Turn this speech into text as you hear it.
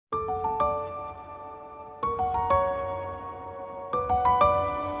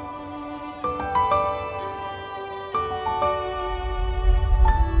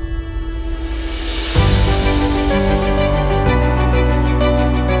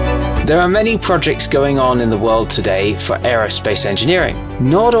There are many projects going on in the world today for aerospace engineering.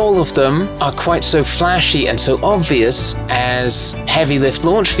 Not all of them are quite so flashy and so obvious as heavy lift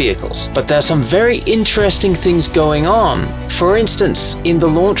launch vehicles, but there are some very interesting things going on. For instance, in the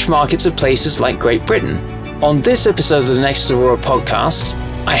launch markets of places like Great Britain. On this episode of the Nexus Aurora podcast,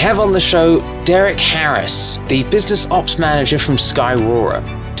 I have on the show Derek Harris, the business ops manager from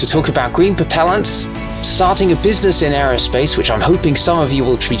Skyrora, to talk about green propellants, starting a business in aerospace, which I'm hoping some of you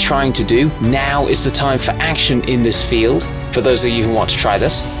will be trying to do. Now is the time for action in this field, for those of you who want to try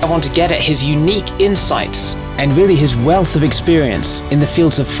this. I want to get at his unique insights and really his wealth of experience in the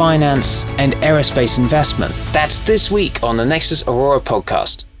fields of finance and aerospace investment. That's this week on the Nexus Aurora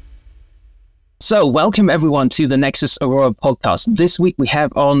podcast. So welcome everyone to the Nexus Aurora podcast. This week we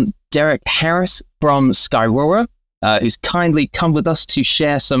have on Derek Harris from Skyrora, who's kindly come with us to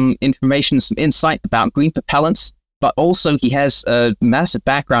share some information, some insight about green propellants, but also he has a massive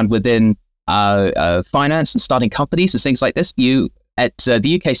background within finance and starting companies and things like this. You, at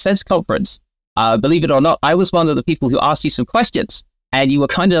the UK SES conference, believe it or not, I was one of the people who asked you some questions, and you were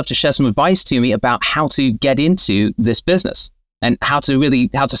kind enough to share some advice to me about how to get into this business and how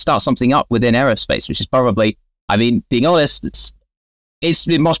to start something up within aerospace, which is probably, I mean, being honest,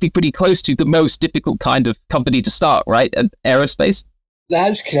 it must be pretty close to the most difficult kind of company to start, right? Aerospace.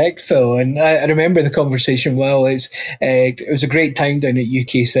 That's correct, Phil. And I remember the conversation well. It was a great time down at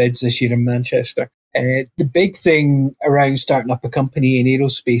UK SEDS this year in Manchester. The big thing around starting up a company in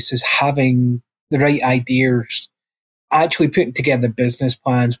aerospace is having the right ideas, actually putting together business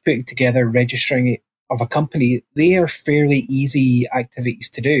plans, putting together registering it of a company. They are fairly easy activities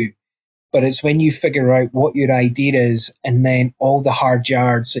to do. But it's when you figure out what your idea is and then all the hard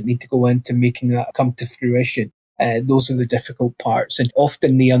yards that need to go into making that come to fruition. Those are the difficult parts and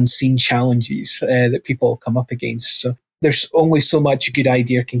often the unseen challenges that people come up against. So there's only so much a good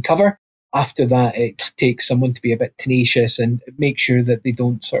idea can cover. After that, it takes someone to be a bit tenacious and make sure that they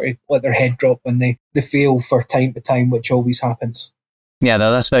don't sort of let their head drop when they fail for time to time, which always happens. Yeah,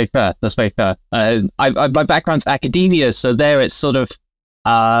 no, that's very fair. That's very fair. My background's academia, so there it's sort of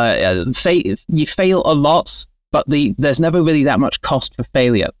you fail a lot, but there's never really that much cost for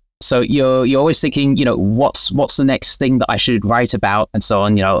failure. So you're always thinking, what's the next thing that I should write about, and so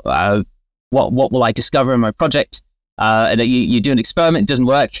on. What will I discover in my project? And you do an experiment, it doesn't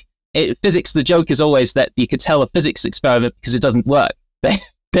work. Physics, the joke is always that you could tell a physics experiment because it doesn't work.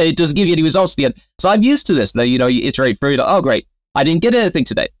 It doesn't give you any results at the end. So I'm used to this. You iterate through. Oh, great, I didn't get anything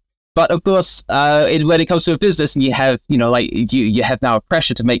today. But of course, when it comes to a business and you have, you have now a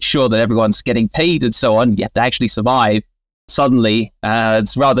pressure to make sure that everyone's getting paid and so on, you have to actually survive. Suddenly,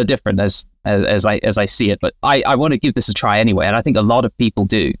 it's rather different as I see it. But I want to give this a try anyway, and I think a lot of people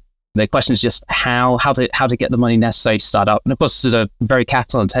do. The question is just how to get the money necessary to start up. And of course, this is a very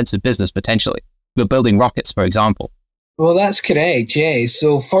capital intensive business potentially. We're building rockets, for example. Well, that's correct, yeah.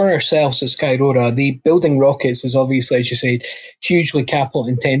 So for ourselves at Skyrora, the building rockets is obviously, as you said, hugely capital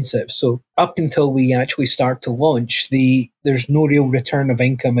intensive. So up until we actually start to launch, there's no real return of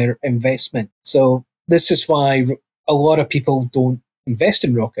income or investment. So this is why a lot of people don't invest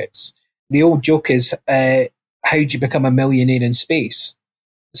in rockets. The old joke is, how do you become a millionaire in space?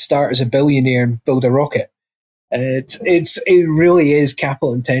 Start as a billionaire and build a rocket. It really is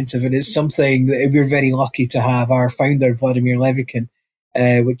capital intensive, and it's something that we're very lucky to have our founder, Vladimir Levikin,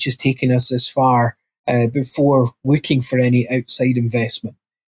 which has taken us this far before looking for any outside investment.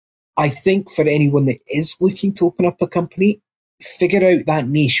 I think for anyone that is looking to open up a company, figure out that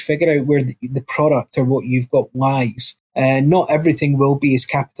niche, figure out where the product or what you've got lies. Not everything will be as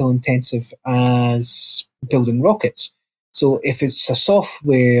capital intensive as building rockets. So if it's a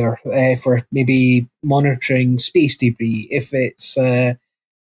software for maybe monitoring space debris, if it's a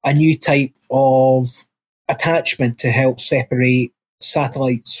new type of attachment to help separate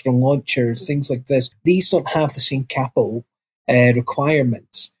satellites from launchers, things like this, these don't have the same capital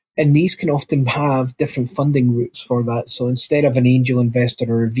requirements. And these can often have different funding routes for that. So instead of an angel investor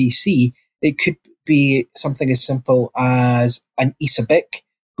or a VC, it could be something as simple as an ESA-BIC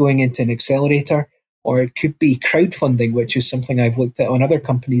going into an accelerator, or it could be crowdfunding, which is something I've looked at on other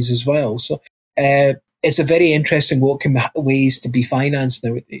companies as well. So it's a very interesting ways to be financed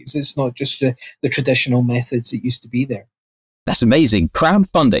nowadays. It's not just the traditional methods that used to be there. That's amazing.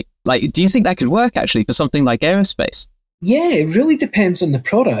 Crowdfunding. Do you think that could work actually for something like aerospace? Yeah, it really depends on the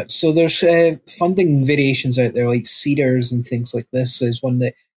product. So there's funding variations out there like seeders and things like this is one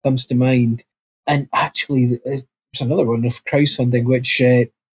that comes to mind. And actually, there's another one of crowdfunding, which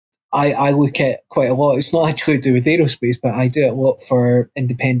I look at quite a lot. It's not actually to do with aerospace, but I do it a lot for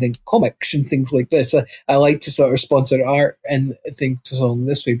independent comics and things like this. I like to sort of sponsor art and things along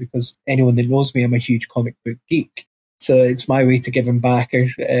this way because anyone that knows me, I'm a huge comic book geek. So it's my way to give them back a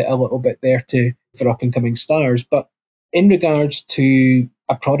little bit there for up and coming stars. But in regards to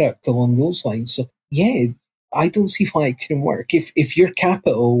a product along those lines, so yeah, I don't see why it couldn't work. If your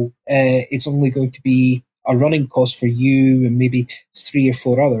capital is only going to be a running cost for you and maybe 3 or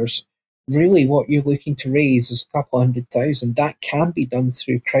 4 others, really what you're looking to raise is a couple 100,000. That can be done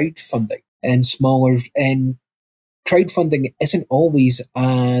through crowdfunding and smaller. And crowdfunding isn't always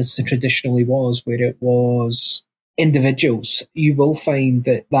as it traditionally was, where it was individuals. You will find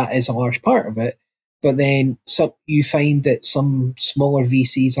that is a large part of it. But then you find that some smaller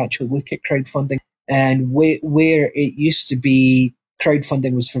VCs actually look at crowdfunding, and where it used to be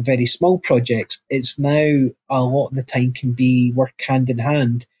crowdfunding was for very small projects, it's now a lot of the time can be work hand in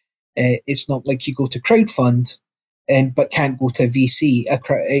hand. It's not like you go to crowdfund but can't go to a VC.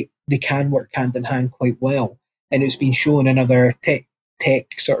 They can work hand in hand quite well. And it's been shown in other tech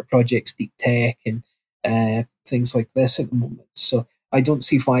sort of projects, deep tech and things like this at the moment. So I don't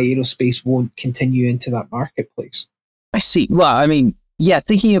see why aerospace won't continue into that marketplace. I see. Well, I mean, yeah,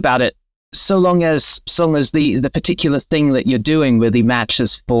 thinking about it, so long as the particular thing that you're doing really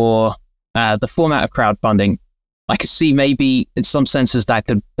matches for the format of crowdfunding, I could see maybe in some senses that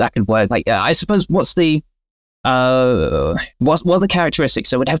could work. Like, I suppose what are the characteristics?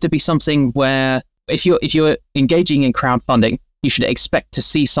 So it would have to be something where if you're engaging in crowdfunding, you should expect to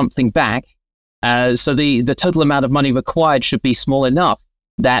see something back. So the total amount of money required should be small enough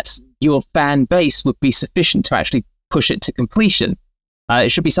that your fan base would be sufficient to actually push it to completion. It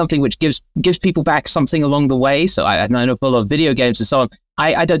should be something which gives people back something along the way. So I know for a lot of video games and so on.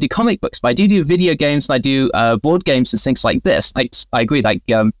 I don't do comic books, but I do video games and I do board games and things like this. I agree, like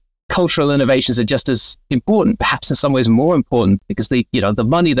cultural innovations are just as important, perhaps in some ways more important, because the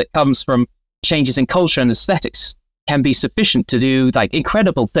money that comes from changes in culture and aesthetics can be sufficient to do like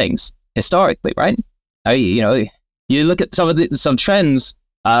incredible things historically, right? You look at some trends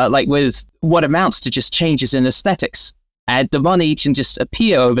like with what amounts to just changes in aesthetics, and the money can just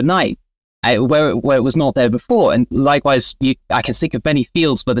appear overnight where it was not there before. And likewise, I can think of many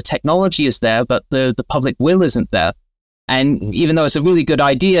fields where the technology is there, but the public will isn't there. And even though it's a really good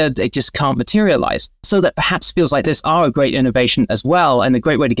idea, it just can't materialize. So that perhaps feels like this are a great innovation as well, and a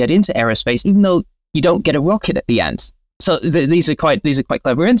great way to get into aerospace, even though you don't get a rocket at the end. So these are quite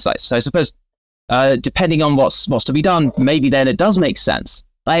clever insights. So I suppose depending on what's to be done, maybe then it does make sense.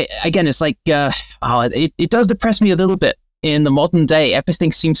 Again, it's like it does depress me a little bit. In the modern day,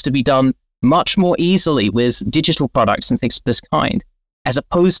 everything seems to be done much more easily with digital products and things of this kind, as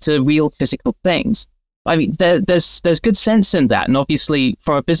opposed to real physical things. I mean, there's good sense in that, and obviously,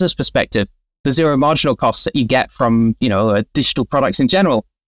 from a business perspective, the zero marginal costs that you get from digital products in general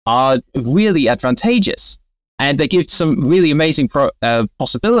are really advantageous, and they give some really amazing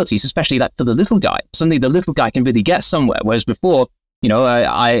possibilities, especially that for the little guy. Suddenly, the little guy can really get somewhere, whereas before,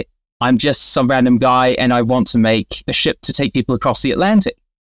 I'm just some random guy and I want to make a ship to take people across the Atlantic.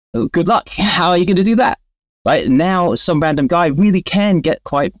 Good luck. How are you going to do that? Right now, some random guy really can get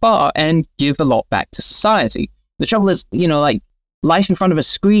quite far and give a lot back to society. The trouble is, like life in front of a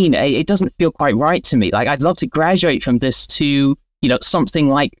screen, it doesn't feel quite right to me. Like I'd love to graduate from this to, something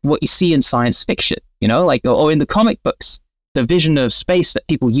like what you see in science fiction, or in the comic books, the vision of space that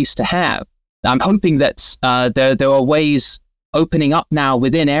people used to have. I'm hoping that there are ways opening up now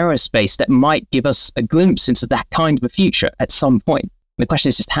within aerospace that might give us a glimpse into that kind of a future at some point. The question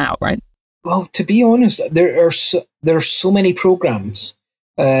is just how, right? Well, to be honest, there are so many programs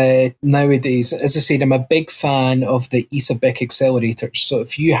nowadays. As I said, I'm a big fan of the ESA BIC accelerators. So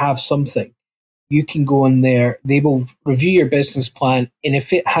if you have something, you can go in there, they will review your business plan, and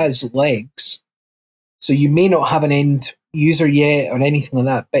if it has legs, so you may not have an end user yet or anything like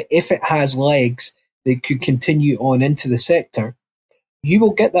that, but if it has legs that could continue on into the sector, you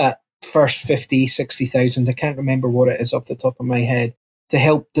will get that first 50, 60,000, I can't remember what it is off the top of my head, to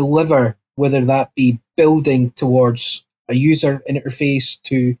help deliver, whether that be building towards a user interface,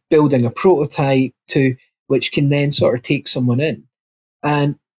 to building a prototype, to which can then sort of take someone in.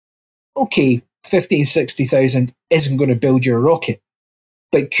 And okay, 50, 60,000 isn't going to build your rocket,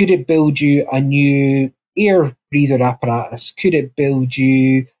 but could it build you a new air breather apparatus? Could it build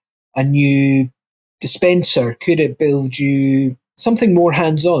you a new dispenser? Could it build you something more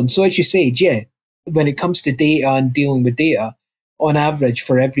hands-on? So as you said, yeah, when it comes to data and dealing with data, on average,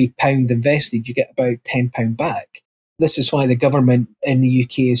 for every pound invested, you get about £10 back. This is why the government in the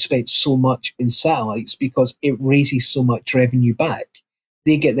UK has spent so much in satellites, because it raises so much revenue back.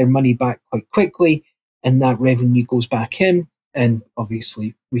 they get their money back quite quickly, and that revenue goes back in. And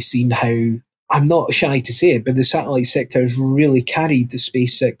obviously, we've seen how, I'm not shy to say it, but the satellite sector has really carried the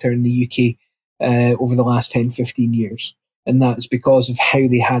space sector in the UK over the last 10, 15 years. And that's because of how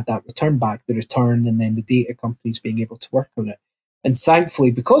they had that return back, the return, and then the data companies being able to work on it. And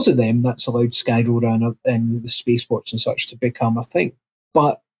thankfully, because of them, that's allowed Skyrora and the spaceports and such to become a thing.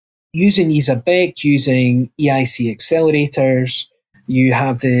 But using ESA-BEC, using EIC accelerators, you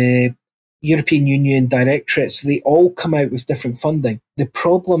have the European Union directorates, they all come out with different funding. The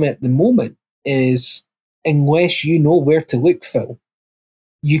problem at the moment is, unless you know where to look, Phil,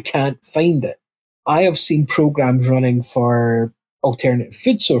 you can't find it. I have seen programs running for alternative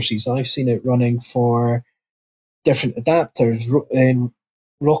food sources. I've seen it running for different adapters and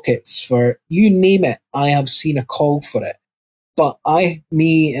rockets, for you name it. I have seen a call for it. But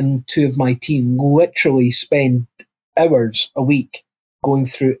me and two of my team literally spend hours a week going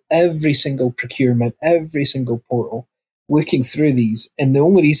through every single procurement, every single portal, looking through these. And the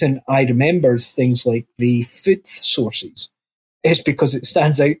only reason I remember things like the food sources is because it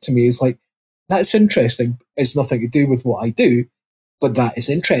stands out to me as like, that's interesting. It's nothing to do with what I do, but that is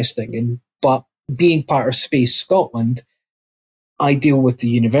interesting. But being part of Space Scotland, I deal with the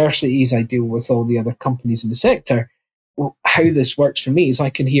universities, I deal with all the other companies in the sector. Well, how this works for me is I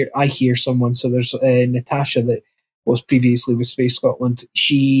hear someone. So there's Natasha that was previously with Space Scotland.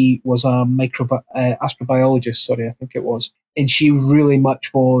 She was a astrobiologist, I think it was. And she really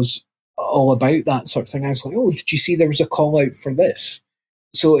much was all about that sort of thing. I was like, oh, did you see there was a call out for this?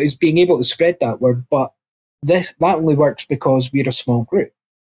 So it's being able to spread that word, but that only works because we're a small group.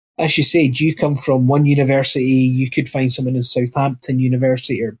 As you said, you come from one university, you could find someone in Southampton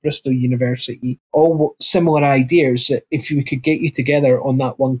University or Bristol University, all similar ideas that if we could get you together on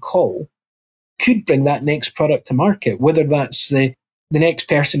that one call, could bring that next product to market, whether that's the next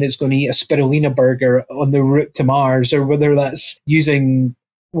person that's going to eat a spirulina burger on the route to Mars, or whether that's using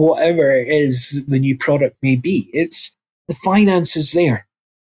whatever it is the new product may be. It's the finance is there.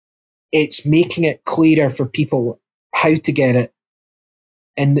 It's making it clearer for people how to get it.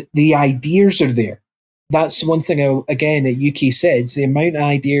 And the ideas are there. That's one thing, again, at UK SEDS, the amount of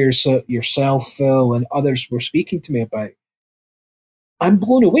ideas that yourself, Phil, and others were speaking to me about. I'm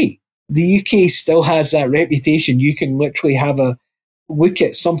blown away. The UK still has that reputation. You can literally have a look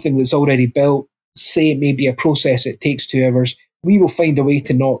at something that's already built, say it may be a process, it takes 2 hours. We will find a way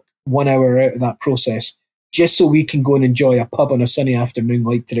to knock 1 hour out of that process, just so we can go and enjoy a pub on a sunny afternoon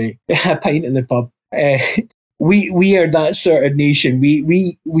like today. A pint in the pub. We are that sort of nation.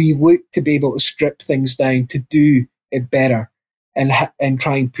 We look to be able to strip things down, to do it better, and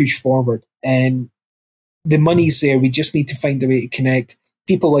try and push forward. And the money's there. We just need to find a way to connect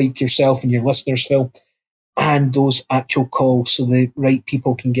people like yourself and your listeners, Phil, and those actual calls, so the right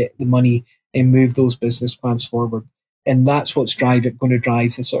people can get the money and move those business plans forward. And that's what's going to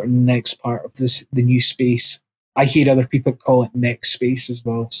drive the sort of next part of the new space. I hear other people call it next space as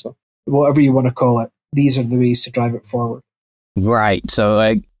well. So whatever you want to call it, these are the ways to drive it forward. Right. So,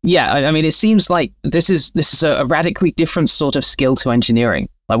 I mean, it seems like this is a radically different sort of skill to engineering,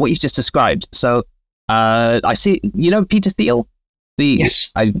 like what you've just described. So I see, Peter Thiel,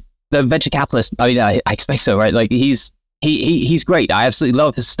 the venture capitalist. I mean, I expect so, right? Like he's great. I absolutely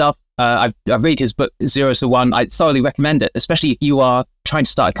love his stuff. I've read his book 0 to 1. I thoroughly recommend it, especially if you are trying to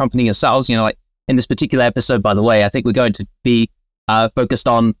start a company yourselves. Like in this particular episode, by the way, I think we're going to be focused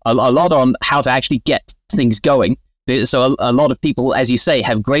on a lot on how to actually get things going. So a lot of people, as you say,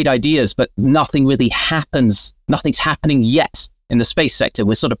 have great ideas, but nothing really happens. Nothing's happening yet in the space sector.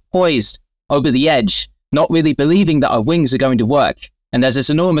 We're sort of poised over the edge, not really believing that our wings are going to work. And there's this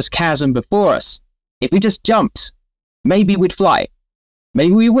enormous chasm before us. If we just jumped, maybe we'd fly.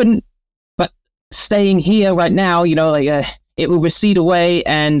 Maybe we wouldn't. But staying here right now, it will recede away,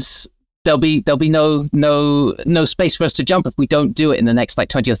 and there'll be no space for us to jump if we don't do it in the next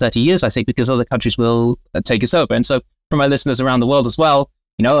 20 or 30 years, I think, because other countries will take us over. And so for my listeners around the world as well,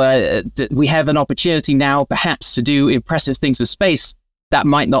 we have an opportunity now perhaps to do impressive things with space that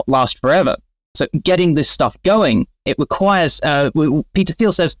might not last forever. So getting this stuff going, it requires, Peter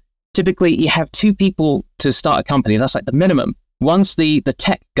Thiel says, typically you have 2 people to start a company. That's like the minimum. One's the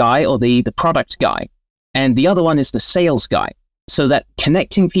tech guy or the product guy, and the other one is the sales guy. So that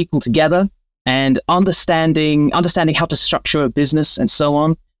connecting people together and understanding how to structure a business and so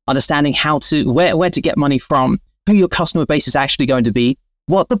on, understanding where to get money from, who your customer base is actually going to be,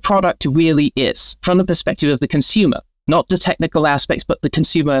 what the product really is from the perspective of the consumer, not the technical aspects, but the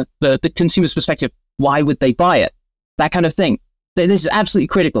consumer's perspective. Why would they buy it? That kind of thing. This is absolutely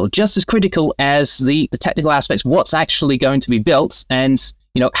critical, just as critical as the technical aspects, what's actually going to be built, and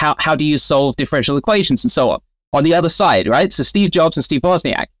how do you solve differential equations and so on. On the other side, right? So Steve Jobs and Steve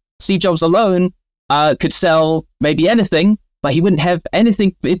Wozniak. Steve Jobs alone could sell maybe anything, but he wouldn't have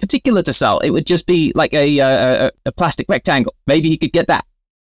anything in particular to sell. It would just be like a plastic rectangle. Maybe he could get that.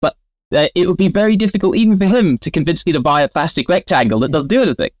 But it would be very difficult even for him to convince me to buy a plastic rectangle that doesn't do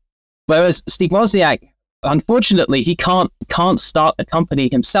anything. Whereas Steve Wozniak, unfortunately, he can't start a company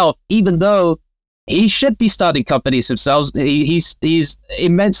himself, even though he should be starting companies himself. He's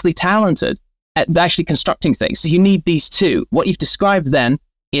immensely talented at actually constructing things. So you need these two. What you've described then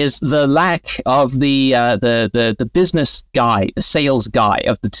is the lack of the business guy, the sales guy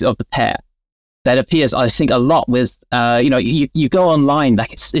of the pair. That appears, I think, a lot with you go online.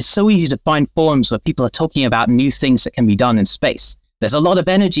 Like it's so easy to find forums where people are talking about new things that can be done in space. There's a lot of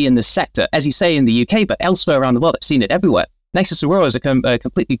energy in this sector, as you say, in the UK, but elsewhere around the world. I've seen it everywhere. Nexus Aurora is a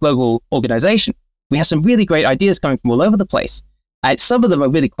completely global organization. We have some really great ideas coming from all over the place. Some of them are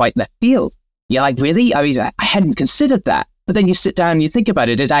really quite left field. You're like, really? I mean, I hadn't considered that. But then you sit down and you think about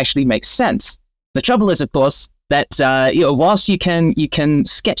it, it actually makes sense. The trouble is, of course, that whilst you can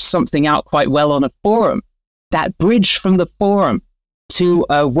sketch something out quite well on a forum, that bridge from the forum to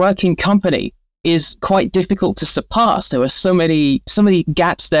a working company is quite difficult to surpass. There are so many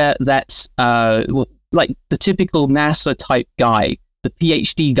gaps there that like the typical NASA type guy, the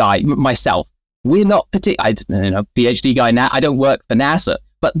PhD guy, myself, we're not PhD guy now. I don't work for NASA,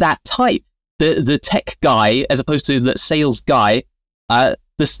 but that type, the tech guy, as opposed to the sales guy,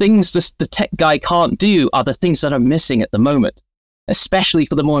 the things the tech guy can't do are the things that are missing at the moment, especially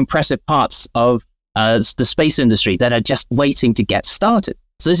for the more impressive parts of the space industry that are just waiting to get started.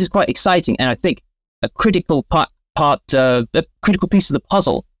 So this is quite exciting, and I think a critical a critical piece of the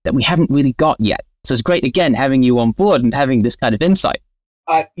puzzle that we haven't really got yet. So it's great, again, having you on board and having this kind of insight.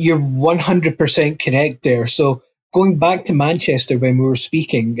 You're 100% correct there. So going back to Manchester when we were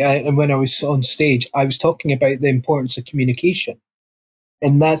speaking, and when I was on stage, I was talking about the importance of communication.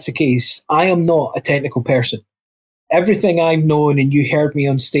 And that's the case. I am not a technical person. Everything I've known, and you heard me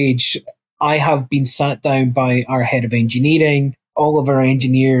on stage, I have been sat down by our head of engineering, all of our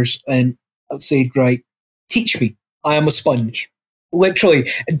engineers, and I'd say, right, teach me. I am a sponge. Literally,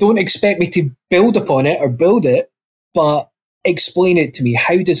 don't expect me to build upon it or build it, but explain it to me.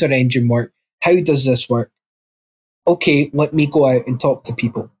 How does our engine work? How does this work? Okay, let me go out and talk to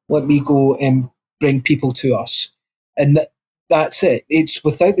people. Let me go and bring people to us. And that's it. It's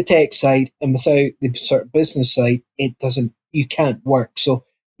without the tech side and without the sort of business side, you can't work. So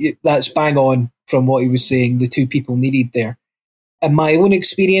that's bang on from what he was saying, the two people needed there. And my own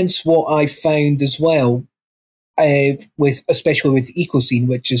experience, what I found as well, especially with EcoScene,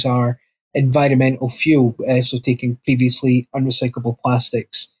 which is our environmental fuel, so taking previously unrecyclable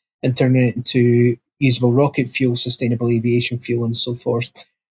plastics and turning it into usable rocket fuel, sustainable aviation fuel, and so forth.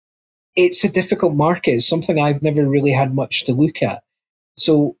 It's a difficult market. It's something I've never really had much to look at.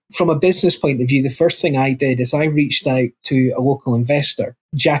 So from a business point of view, the first thing I did is I reached out to a local investor,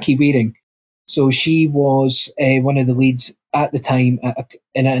 Jackie Waring. So she was one of the leads at the time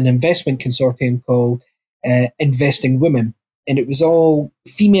in an investment consortium called Investing Women. And it was all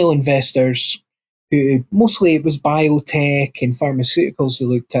female investors who mostly it was biotech and pharmaceuticals they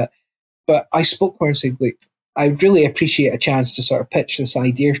looked at. But I spoke to her and said, look, I really appreciate a chance to sort of pitch this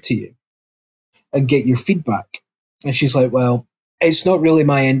idea to you and get your feedback. And she's like, well, it's not really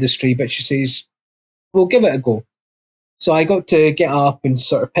my industry, but she says, we'll give it a go. So I got to get up and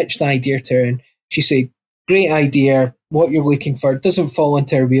sort of pitch the idea to her, and she said, great idea, what you're looking for doesn't fall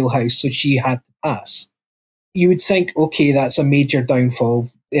into her wheelhouse, so she had to pass. You would think, okay, that's a major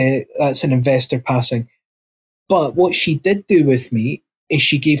downfall, that's an investor passing. But what she did do with me is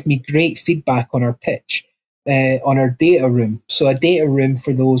she gave me great feedback on our pitch, on our data room. So a data room,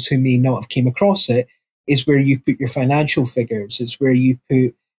 for those who may not have came across it, is where you put your financial figures. It's where you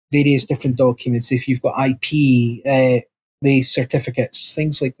put various different documents. If you've got IP, the certificates,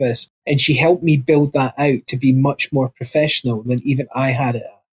 things like this. And she helped me build that out to be much more professional than even I had it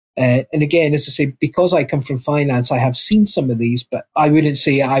at. And again, as I say, because I come from finance, I have seen some of these, but I wouldn't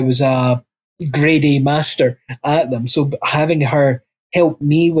say I was a grade A master at them. So having her help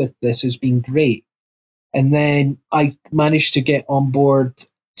me with this has been great. And then I managed to get on board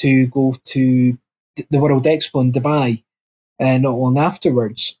to go to the World Expo in Dubai not long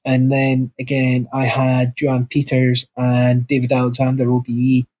afterwards. And then again, I had Joanne Peters and David Alexander,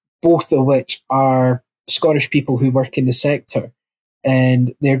 OBE, both of which are Scottish people who work in the sector.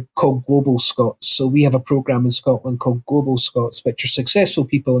 And they're called Global Scots. So we have a program in Scotland called Global Scots, which are successful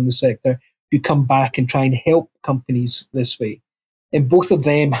people in the sector who come back and try and help companies this way. And both of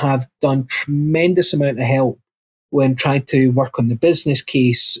them have done tremendous amount of help when trying to work on the business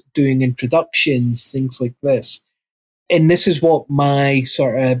case, doing introductions, things like this. And this is what my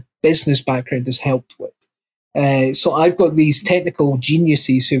sort of business background has helped with. So I've got these technical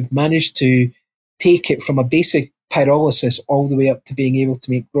geniuses who've managed to take it from a basic pyrolysis all the way up to being able to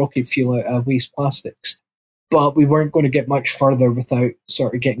make rocket fuel out of waste plastics. But we weren't going to get much further without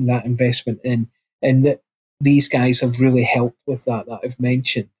sort of getting that investment in. And these guys have really helped with that I've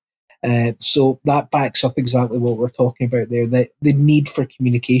mentioned. So that backs up exactly what we're talking about there, the need for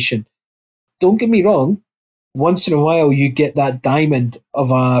communication. Don't get me wrong, once in a while you get that diamond of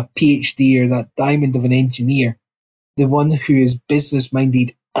a PhD or that diamond of an engineer, the one who is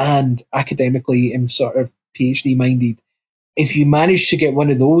business-minded and academically sort of PhD-minded. If you manage to get one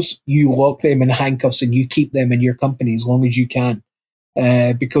of those, you lock them in handcuffs and you keep them in your company as long as you can.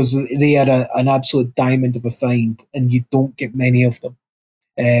 Because they are an absolute diamond of a find, and you don't get many of them.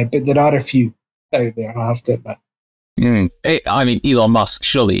 But there are a few out there, I have to admit. I mean, Elon Musk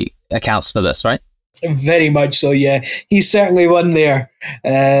surely accounts for this, right? Very much so, yeah. He's certainly one there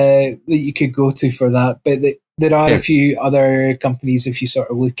that you could go to for that. But there are a few other companies, if you sort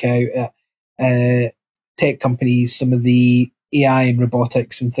of look out at tech companies, some of the AI and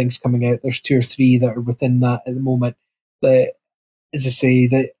robotics and things coming out. There's 2 or 3 that are within that at the moment. But as I say,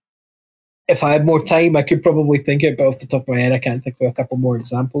 that if I had more time, I could probably think it, but off the top of my head, I can't think of a couple more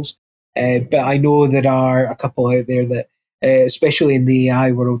examples. But I know there are a couple out there that, especially in the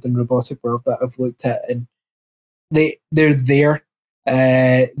AI world and robotic world, that I've looked at, and they're there.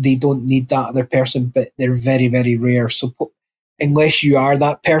 They don't need that other person, but they're very, very rare. So unless you are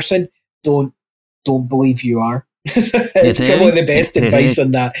that person, don't believe you are. It's probably the best advice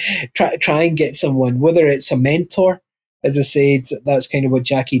on that. Try and get someone, whether it's a mentor. As I said, that's kind of what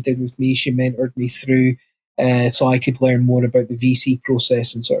Jackie did with me. She mentored me through so I could learn more about the VC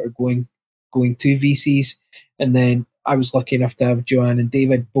process and sort of going to VCs. And then I was lucky enough to have Joanne and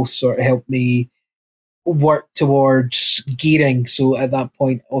David both sort of help me work towards gearing. So at that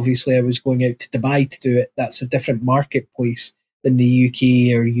point, obviously, I was going out to Dubai to do it. That's a different marketplace than the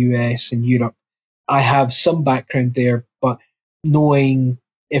UK or US and Europe. I have some background there, but knowing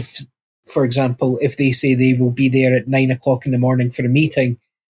if, for example, if they say they will be there at 9 o'clock in the morning for a meeting,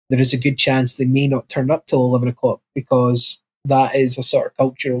 there is a good chance they may not turn up till 11 o'clock because that is a sort of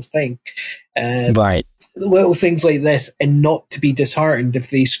cultural thing. Right. Little things like this, and not to be disheartened if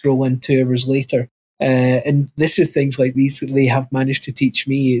they scroll in 2 hours later. And this is things like these that they have managed to teach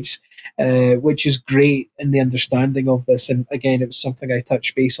me, which is great in the understanding of this. And again, it was something I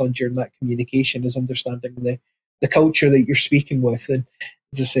touched base on during that communication, is understanding the culture that you're speaking with. And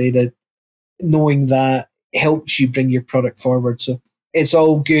as I say, that knowing that helps you bring your product forward. So it's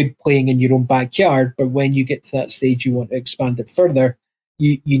all good playing in your own backyard, but when you get to that stage you want to expand it further,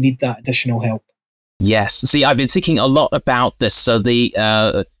 you need that additional help. Yes. See, I've been thinking a lot about this. So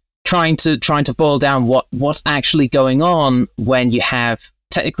the trying to boil down what's actually going on when you have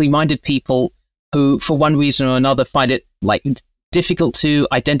technically minded people who, for one reason or another, find it like difficult to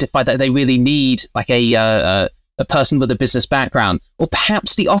identify that they really need like a person with a business background, or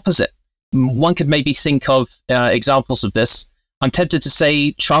perhaps the opposite. One could maybe think of examples of this. I'm tempted to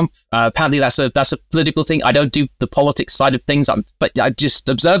say Trump. Apparently, that's a political thing. I don't do the politics side of things, but I'm just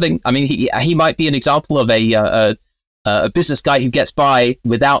observing. I mean, he might be an example of a business guy who gets by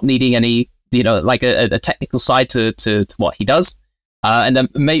without needing any, like a technical side to what he does. And then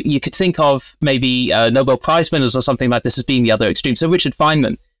maybe you could think of maybe Nobel Prize winners or something like this as being the other extreme. So Richard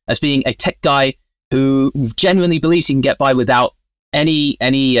Feynman as being a tech guy who genuinely believes he can get by without any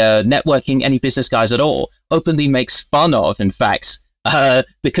networking, any business guys at all, openly makes fun of, in fact,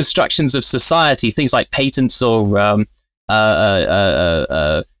 the constructions of society, things like patents or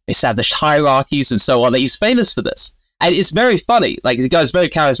established hierarchies and so on. He's famous for this. And it's very funny. Like, the guy's very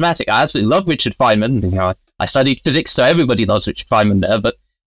charismatic. I absolutely love Richard Feynman. I studied physics, so everybody loves Richard Feynman there.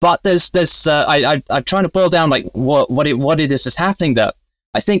 But there's I'm trying to boil down like what it is that's happening there.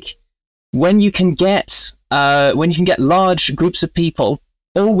 I think when you can get large groups of people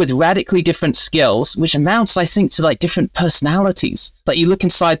all with radically different skills, which amounts, I think, to like different personalities. Like, you look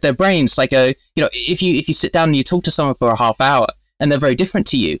inside their brains, like if you sit down and you talk to someone for a half hour and they're very different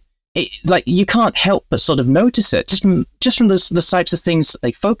to you, like you can't help but sort of notice it just from the types of things that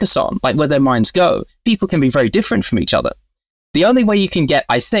they focus on, like where their minds go. People can be very different from each other. The only way you can get,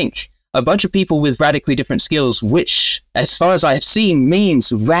 I think, a bunch of people with radically different skills, which, as far as I have seen,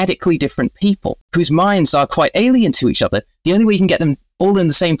 means radically different people whose minds are quite alien to each other. The only way you can get them all in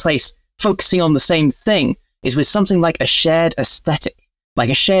the same place, focusing on the same thing, is with something like a shared aesthetic, like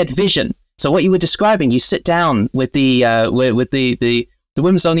a shared vision. So what you were describing, you sit down with the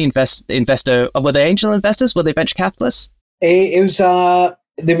women's only investor. Were they angel investors? Were they venture capitalists? It was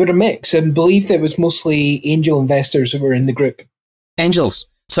they were a mix. I believe there was mostly angel investors who were in the group. Angels.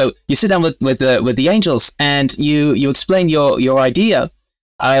 So you sit down with the angels and you explain your idea.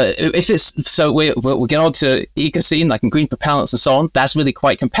 If it's so, we'll get on to ecoscene like in green propellants and so on. That's really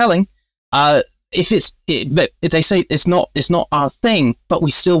quite compelling. But if they say it's not our thing, but we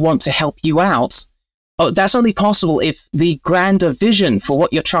still want to help you out. Oh, that's only possible if the grander vision for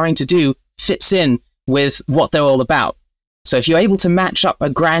what you're trying to do fits in with what they're all about. So if you're able to match up a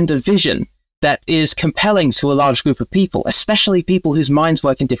grander vision that is compelling to a large group of people, especially people whose minds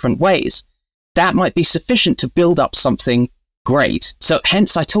work in different ways, that might be sufficient to build up something great. So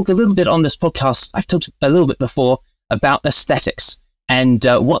hence I talk a little bit on this podcast. I've talked a little bit before about aesthetics and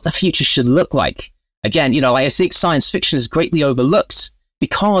what the future should look like. Again, I think science fiction is greatly overlooked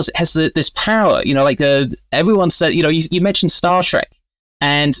because it has this power. Everyone said, you mentioned Star Trek,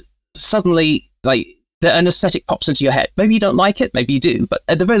 and suddenly an aesthetic pops into your head. Maybe you don't like it, maybe you do, but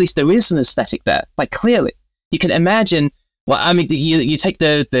at the very least there is an aesthetic there. Clearly, you can imagine. Well, I mean, you take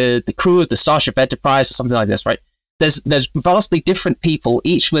the crew of the Starship Enterprise or something like this, right? There's vastly different people,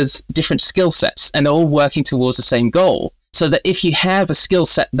 each with different skill sets, and they're all working towards the same goal. So that if you have a skill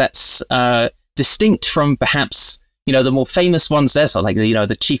set that's distinct from perhaps the more famous ones, there, so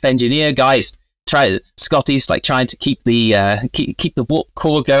the chief engineer guys, Scotty's trying to keep the warp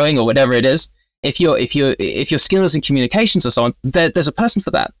core going or whatever it is. If your skill is in communications or so on, there's a person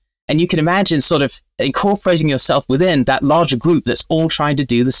for that, and you can imagine sort of incorporating yourself within that larger group that's all trying to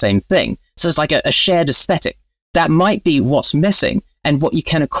do the same thing. So it's like a shared aesthetic. That might be what's missing, and what you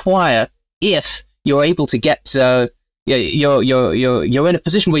can acquire if you're able to get you're in a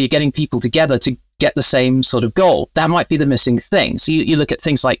position where you're getting people together to get the same sort of goal. That might be the missing thing. So you look at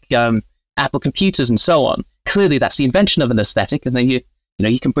things like Apple computers and so on. Clearly, that's the invention of an aesthetic, and then you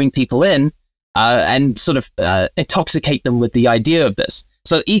can bring people in and sort of intoxicate them with the idea of this.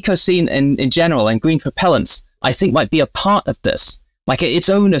 So ecoscene in general and green propellants, I think, might be a part of this, its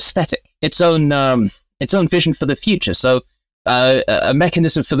own aesthetic, its own vision for the future. So a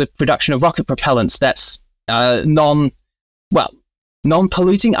mechanism for the production of rocket propellants that's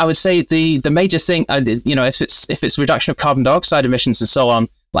non-polluting. I would say the major thing, if it's reduction of carbon dioxide emissions and so on,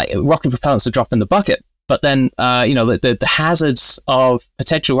 rocket propellants are drop in the bucket. But then the hazards of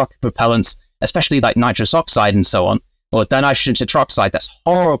potential rocket propellants, especially like nitrous oxide and so on, or dinitrogen tetroxide, that's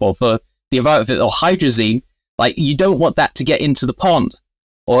horrible for the environment, or hydrazine. You don't want that to get into the pond,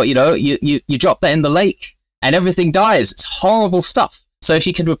 or you drop that in the lake and everything dies. It's horrible stuff. So if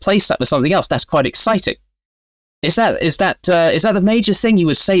you can replace that with something else, that's quite exciting. Is that the major thing you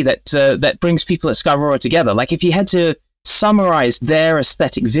would say that brings people at Skyrora together? If you had to summarize their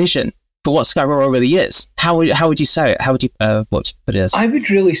aesthetic vision for what Skyrora really is, how would you say it? How would you put it as? I would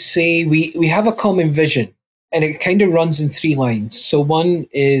really say we have a common vision, and it kind of runs in three lines. So one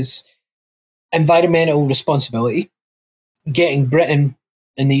is environmental responsibility, getting Britain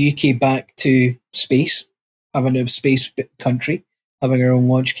and the UK back to space, having a space country, having our own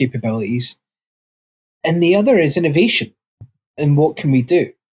launch capabilities. And the other is innovation, and what can we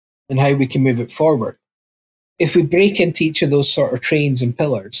do and how we can move it forward. If we break into each of those sort of trains and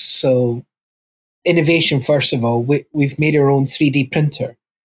pillars, so innovation, first of all, we've made our own 3D printer,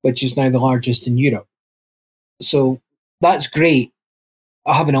 which is now the largest in Europe. So that's great.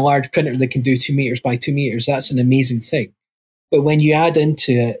 Having a large printer that can do 2 meters by 2 meters, that's an amazing thing. But when you add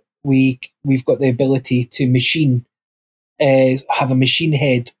into it, we've got the ability to have a machine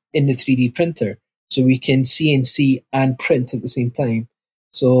head in the 3D printer, so we can CNC and print at the same time.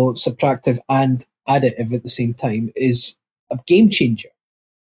 So subtractive and additive at the same time is a game changer.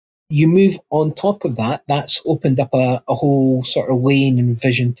 You move on top of that, that's opened up a whole sort of lane and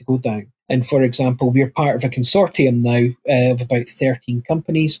vision to go down. And for example, we're part of a consortium now of about 13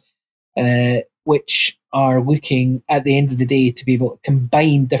 companies, which are looking at the end of the day to be able to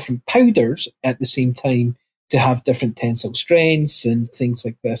combine different powders at the same time to have different tensile strengths and things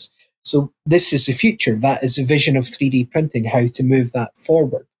like this. So this is the future. That is the vision of 3D printing, how to move that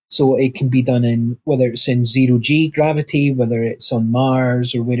forward. So it can be done in, whether it's in 0G gravity, whether it's on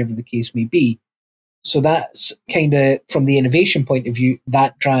Mars or wherever the case may be. So that's kind of, from the innovation point of view,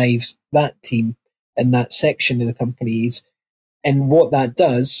 that drives that team and that section of the companies. And what that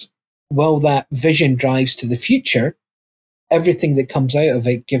does, well, that vision drives to the future, everything that comes out of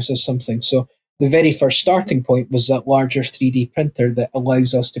it gives us something. So the very first starting point was that larger 3D printer that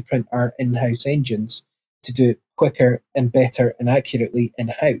allows us to print our in-house engines to do it quicker and better and accurately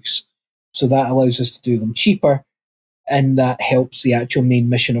in-house. So that allows us to do them cheaper. and that helps the actual main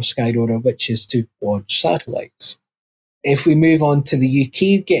mission of Skyrora, which is to launch satellites. If we move on to the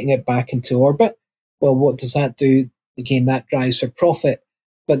UK, getting it back into orbit, well, what does that do? Again, that drives for profit,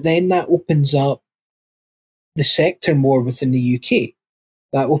 but then that opens up the sector more within the UK.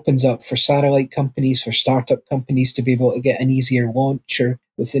 That opens up for satellite companies, for startup companies to be able to get an easier launcher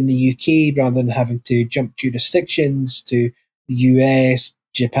within the UK rather than having to jump jurisdictions to the US,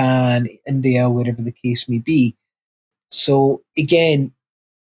 Japan, India, wherever the case may be. So again,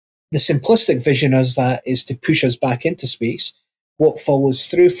 the simplistic vision of that is to push us back into space. What follows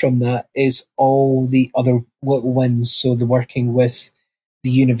through from that is all the other little wins. So the working with the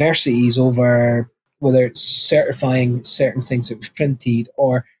universities over whether it's certifying certain things that we've printed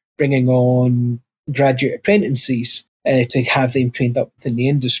or bringing on graduate apprentices to have them trained up within the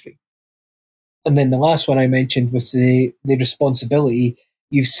industry. And then the last one I mentioned was the responsibility.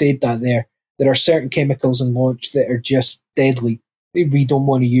 You've said that there. There are certain chemicals in launch that are just deadly. We don't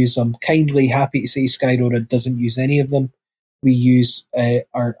want to use them. Kindly happy to say Skyrora doesn't use any of them. We use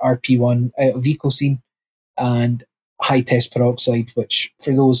our RP1 out of Ecosine and high test peroxide, which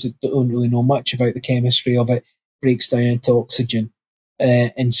for those that don't really know much about the chemistry of it, breaks down into oxygen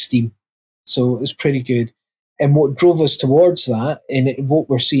and steam. So it's pretty good. And what drove us towards that, and what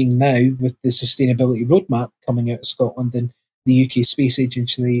we're seeing now with the sustainability roadmap coming out of Scotland and the UK Space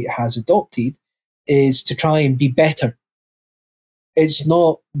Agency has adopted, is to try and be better. It's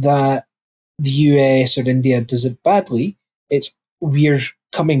not that the US or India does it badly. It's we're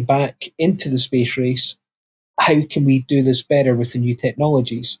coming back into the space race. How can we do this better with the new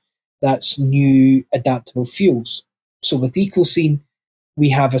technologies? That's new adaptable fuels. So with Ecosine, we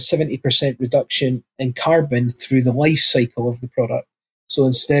have a 70% reduction in carbon through the life cycle of the product. So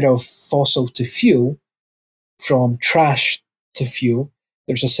instead of fossil to fuel, from trash to fuel,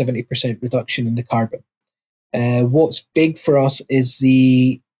 there's a 70% reduction in the carbon. What's big for us is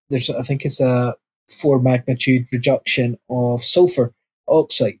I think it's a 4 magnitude reduction of sulfur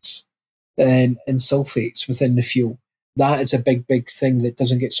oxides and sulfates within the fuel. That is a big, big thing that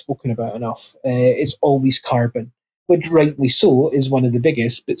doesn't get spoken about enough. It's always carbon, which rightly so is one of the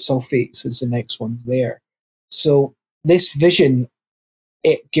biggest, but sulfates is the next one there. So this vision,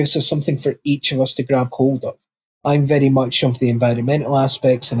 it gives us something for each of us to grab hold of. I'm very much of the environmental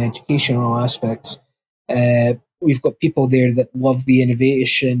aspects and educational aspects. We've got people there that love the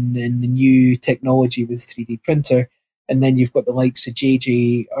innovation and the new technology with 3D printer. And then you've got the likes of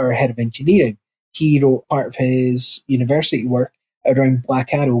JJ, our head of engineering. He wrote part of his university work around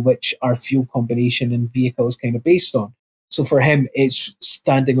Black Arrow, which our fuel combination and vehicle is kind of based on. So for him, it's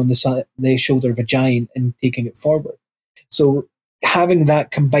standing on the shoulder of a giant and taking it forward. So having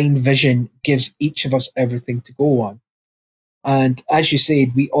that combined vision gives each of us everything to go on. And as you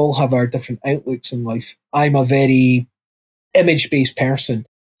said, we all have our different outlooks in life. I'm a very image-based person.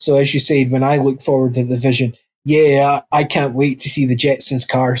 So as you said, when I look forward to the vision, yeah, I can't wait to see the Jetsons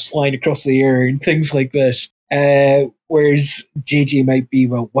cars flying across the air and things like this. Whereas JJ might be,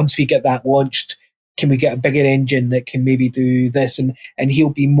 well, once we get that launched, can we get a bigger engine that can maybe do this? And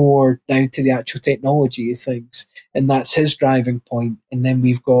he'll be more down to the actual technology of things. And that's his driving point. And then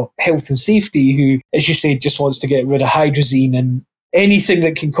we've got health and safety, who, as you said, just wants to get rid of hydrazine and anything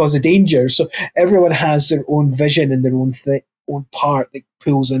that can cause a danger. So everyone has their own vision and their own part that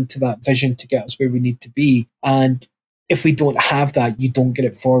pulls into that vision to get us where we need to be. And if we don't have that, you don't get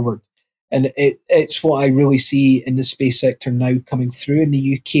it forward. And it's what I really see in the space sector now coming through in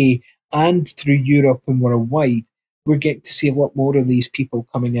the UK and through Europe and worldwide. We're getting to see a lot more of these people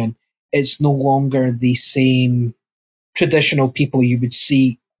coming in. It's no longer the same traditional people you would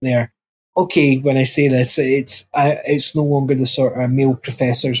see there. Okay, when I say this, it's no longer the sort of male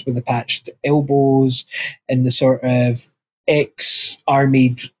professors with the patched elbows and the sort of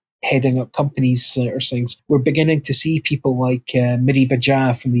ex-army heading up companies or things. We're beginning to see people like Miri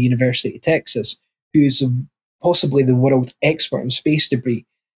Bajaj from the University of Texas, who is possibly the world expert in space debris,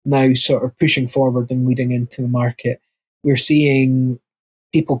 now sort of pushing forward and leading into the market. We're seeing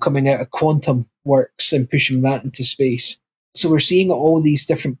people coming out of quantum works and pushing that into space. So we're seeing all these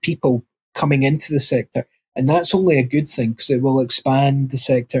different people coming into the sector, and that's only a good thing because it will expand the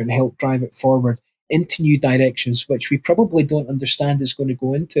sector and help drive it forward into new directions, which we probably don't understand is going to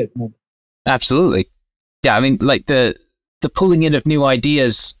go into at the moment. Absolutely. Yeah, I mean, like the pulling in of new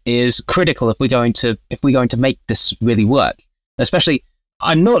ideas is critical if we're going to make this really work. Especially,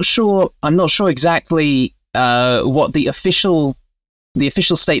 I'm not sure exactly what the official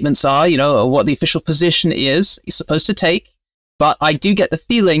statements are, or what the official position is supposed to take. But I do get the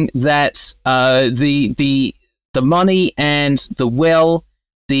feeling that the money and the will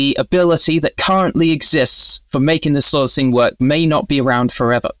the ability that currently exists for making this sort of thing work may not be around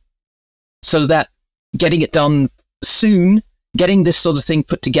forever. So that getting it done soon, getting this sort of thing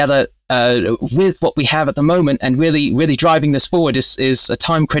put together with what we have at the moment and really driving this forward is a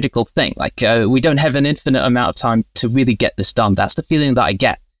time critical thing. Like we don't have an infinite amount of time to really get this done. That's the feeling that I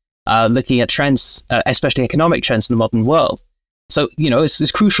get looking at trends, especially economic trends in the modern world. So,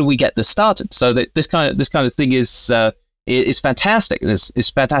 it's crucial we get this started. So that this kind of thing is fantastic. It's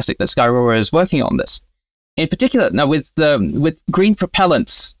fantastic that Skyrora is working on this. In particular, now with green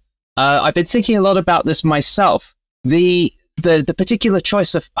propellants, I've been thinking a lot about this myself. The particular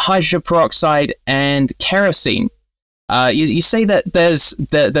choice of hydrogen peroxide and kerosene. You say that there's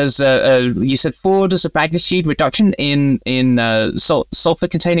you said 4 orders of magnitude reduction in sulfur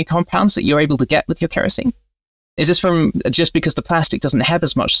containing compounds that you're able to get with your kerosene. Is this from just because the plastic doesn't have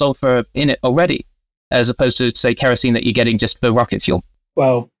as much sulfur in it already, as opposed to, say, kerosene that you're getting just for rocket fuel?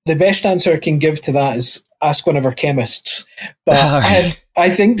 Well, the best answer I can give to that is ask one of our chemists. But I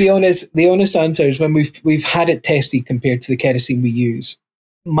think the honest answer is when we've had it tested compared to the kerosene we use.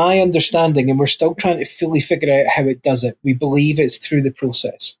 My understanding, and we're still trying to fully figure out how it does it, we believe it's through the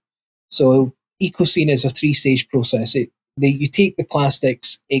process. So Ecocene is a 3-stage process. You take the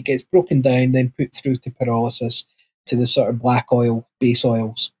plastics, it gets broken down, then put through to pyrolysis to the sort of black oil, base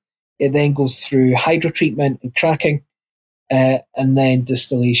oils. It then goes through hydrotreatment and cracking, and then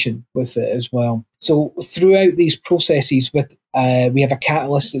distillation with it as well. So throughout these processes, we have a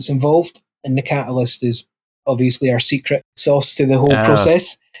catalyst that's involved, and the catalyst is obviously our secret sauce to the whole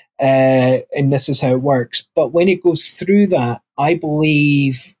process, and this is how it works. But when it goes through that, I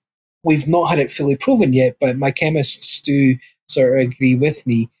believe we've not had it fully proven yet, but my chemists do sort of agree with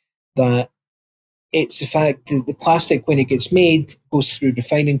me that it's the fact that the plastic, when it gets made, goes through the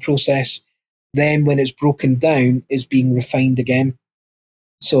refining process. Then when it's broken down, is being refined again.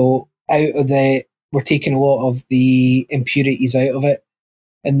 So we're taking a lot of the impurities out of it.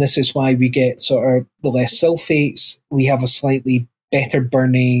 And this is why we get sort of the less sulfates. We have a slightly better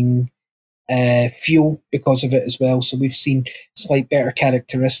burning fuel because of it as well. So we've seen slight better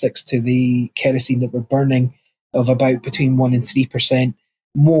characteristics to the kerosene that we're burning of about between 1% and 3%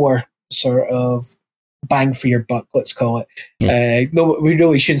 more sort of bang for your buck, let's call it. Yeah. No, we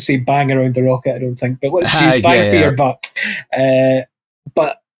really shouldn't say bang around the rocket, I don't think, but let's use bang for your buck.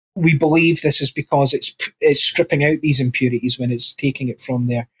 But we believe this is because it's stripping out these impurities when it's taking it from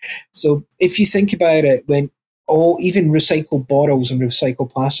there. So if you think about it, when even recycled bottles and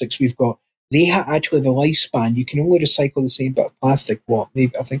recycled plastics we've got, they actually have a lifespan. You can only recycle the same bit of plastic,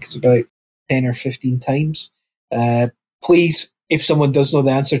 maybe I think it's about 10 or 15 times. Please, if someone does know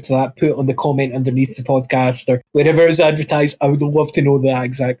the answer to that, put it on the comment underneath the podcast or wherever it's advertised. I would love to know that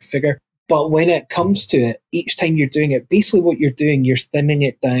exact figure. But when it comes to it, each time you're doing it, basically what you're doing, you're thinning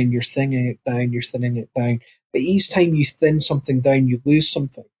it down, you're thinning it down, you're thinning it down. But each time you thin something down, you lose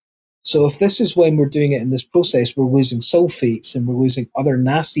something. So if this is when we're doing it in this process, we're losing sulfates and we're losing other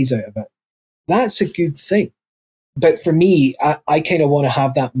nasties out of it. That's a good thing. But for me, I kind of want to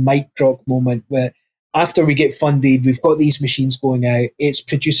have that mic drop moment where after we get funded, we've got these machines going out, it's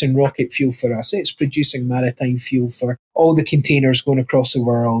producing rocket fuel for us, it's producing maritime fuel for all the containers going across the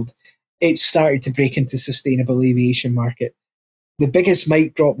world. It's started to break into sustainable aviation market. The biggest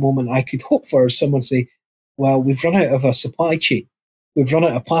mic drop moment I could hope for is someone say, well, we've run out of a supply chain. We've run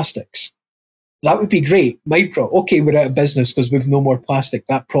out of plastics. That would be great. Mic drop. Okay, we're out of business because we've no more plastic.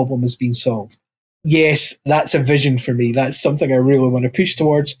 That problem has been solved. Yes, that's a vision for me. That's something I really want to push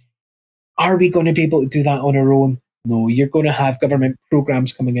towards. Are we going to be able to do that on our own? No, you're going to have government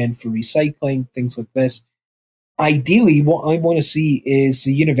programs coming in for recycling, things like this. Ideally, what I want to see is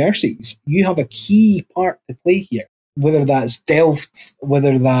the universities. You have a key part to play here, whether that's Delft,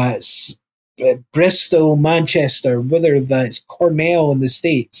 whether that's Bristol, Manchester, whether that's Cornell in the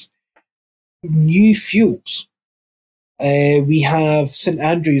States. New fuels. We have St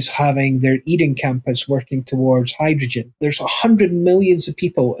Andrews having their Eden campus working towards hydrogen. There's 100 millions of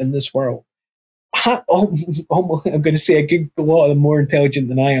people in this world. I'm going to say a lot of them more intelligent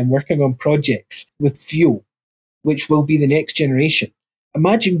than I am, working on projects with fuel, which will be the next generation.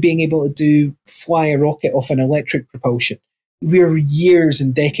 Imagine being able to fly a rocket off an electric propulsion. We're years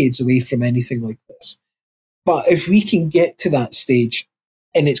and decades away from anything like this. But if we can get to that stage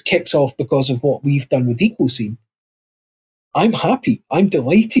and it kicks off because of what we've done with Ecocene, I'm happy. I'm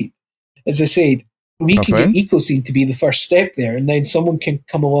delighted. As I said, we can get Ecocene to be the first step there, and then someone can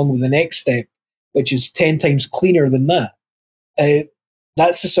come along with the next step, which is 10 times cleaner than that.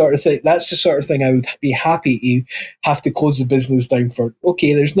 That's the sort of thing. That's the sort of thing I would be happy to have to close the business down for.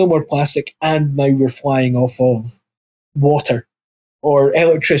 Okay, there's no more plastic, and now we're flying off of water. or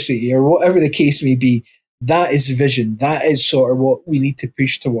electricity or whatever the case may be. That is vision. That is sort of what we need to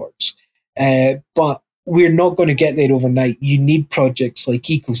push towards. But we're not going to get there overnight. You need projects like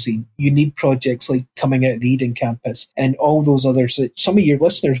EcoScene. You need projects like coming out of the Eden campus and all those others that some of your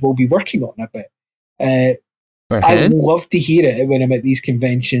listeners will be working on a bit. I love to hear it when I'm at these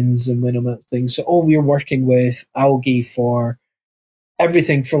conventions and when I'm at things. So, we're working with algae for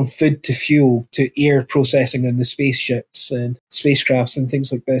everything from food to fuel to air processing on the spaceships and spacecrafts and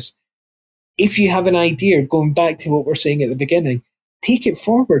things like this. If you have an idea, going back to what we're saying at the beginning, take it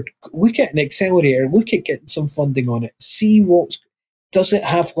forward. Look at an accelerator. Look at getting some funding on it. See does it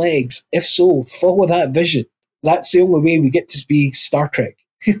have legs? If so, follow that vision. That's the only way we get to be Star Trek.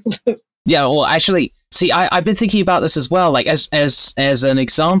 Yeah, well, actually, see, I've been thinking about this as well, like as an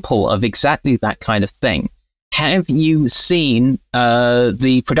example of exactly that kind of thing. Have you seen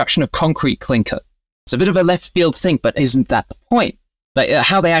the production of concrete clinker? It's a bit of a left field thing, but isn't that the point? Like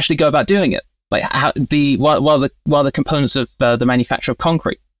how they actually go about doing it, like how while the components of the manufacture of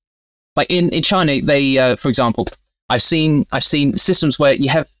concrete, like in China, they for example, I've seen systems where you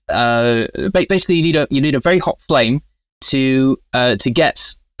have basically you need a very hot flame to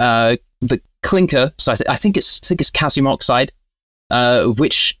get the clinker. So I think it's calcium oxide,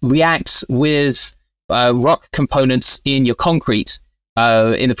 which reacts with rock components in your concrete.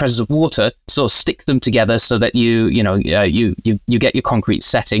 In the presence of water, sort of stick them together so that you get your concrete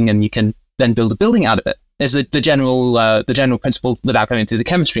setting, and you can then build a building out of it. There's the general principle without going into the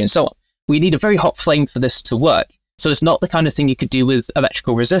chemistry and so on. We need a very hot flame for this to work. So it's not the kind of thing you could do with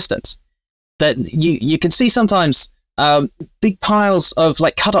electrical resistance. That you can see sometimes big piles of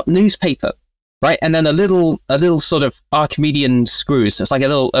like cut up newspaper, right, and then a little sort of Archimedean screws. So it's like a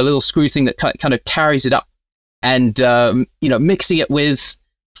little screw thing that kind of carries it up. And, mixing it with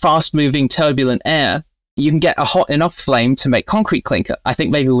fast-moving turbulent air, you can get a hot enough flame to make concrete clinker. I think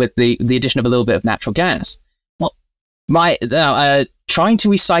maybe with the addition of a little bit of natural gas. Well, trying to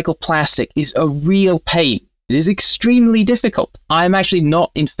recycle plastic is a real pain. It is extremely difficult. I'm actually not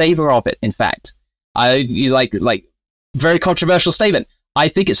in favor of it, in fact. Very controversial statement. I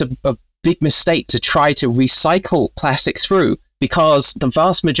think it's a big mistake to try to recycle plastic through, because the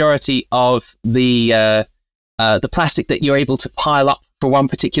vast majority of the plastic that you're able to pile up for one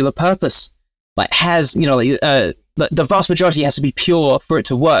particular purpose, has, the vast majority has to be pure for it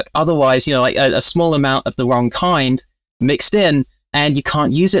to work. Otherwise, a small amount of the wrong kind mixed in, and you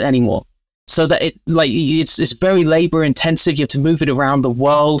can't use it anymore. So that it's very labor intensive. You have to move it around the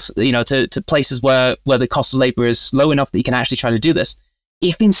world, to places where the cost of labor is low enough that you can actually try to do this.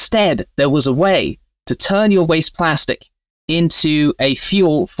 If instead there was a way to turn your waste plastic into a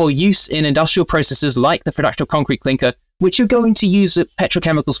fuel for use in industrial processes like the production of concrete clinker, which you're going to use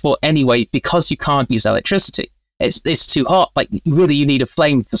petrochemicals for anyway, because you can't use electricity. It's too hot. Really, you need a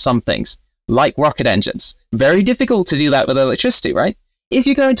flame for some things, like rocket engines. Very difficult to do that with electricity, right? If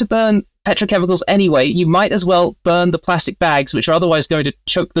you're going to burn petrochemicals anyway, you might as well burn the plastic bags, which are otherwise going to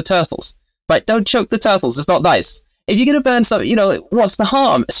choke the turtles. Right? Don't choke the turtles. It's not nice. If you're going to burn something, what's the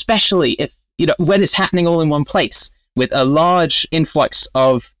harm? Especially if, when it's happening all in one place, with a large influx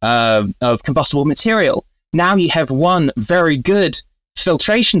of combustible material. Now you have one very good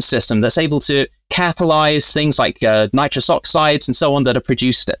filtration system that's able to catalyze things like nitrous oxides and so on that are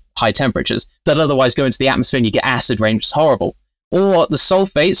produced at high temperatures that otherwise go into the atmosphere, and you get acid rain, which is horrible. Or the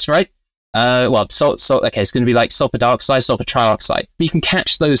sulfates, right? Okay, it's going to be like sulfur dioxide, sulfur trioxide. But you can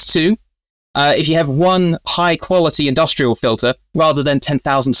catch those too. If you have one high-quality industrial filter, rather than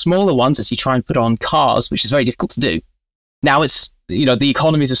 10,000 smaller ones as you try and put on cars, which is very difficult to do. Now it's, the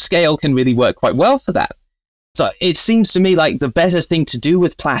economies of scale can really work quite well for that. So it seems to me like the better thing to do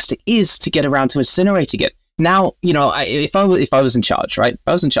with plastic is to get around to incinerating it. Now, if I was in charge, right? If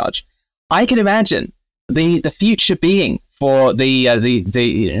I was in charge, I could imagine the future being for the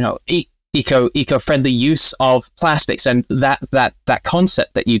eco-friendly use of plastics, and that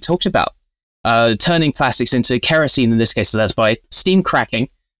concept that you talked about. Turning plastics into kerosene in this case, so that's by steam cracking.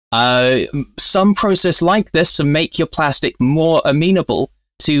 Some process like this to make your plastic more amenable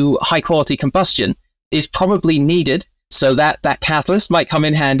to high quality combustion is probably needed, so that catalyst might come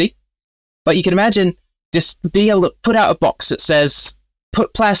in handy. But you can imagine just being able to put out a box that says,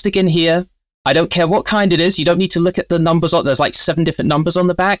 put plastic in here. I don't care what kind it is. You don't need to look at the numbers. There's like 7 different numbers on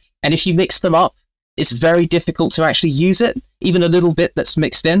the back. And if you mix them up, it's very difficult to actually use it. Even a little bit that's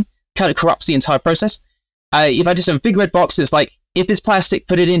mixed in kind of corrupts the entire process. If I just have a big red box, it's like, if it's plastic,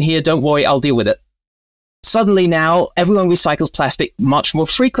 put it in here, don't worry, I'll deal with it. Suddenly now, everyone recycles plastic much more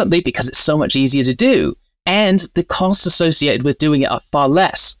frequently because it's so much easier to do, and the costs associated with doing it are far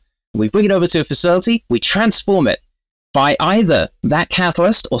less. We bring it over to a facility, we transform it, by either that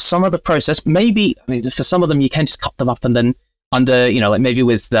catalyst or some other process. Maybe, I mean, for some of them, you can just cut them up and then under, like maybe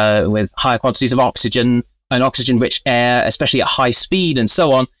with higher quantities of oxygen and oxygen-rich air, especially at high speed and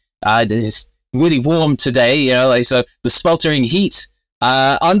so on. It's really warm today, so the sweltering heat,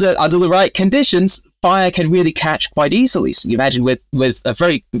 under the right conditions, fire can really catch quite easily. So you imagine with a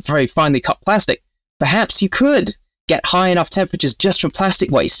very, very finely cut plastic, perhaps you could get high enough temperatures just from plastic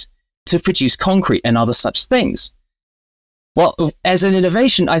waste to produce concrete and other such things. Well, as an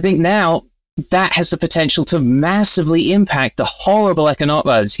innovation, I think now that has the potential to massively impact the horrible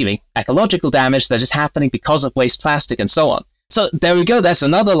ecological damage that is happening because of waste plastic and so on. So there we go. That's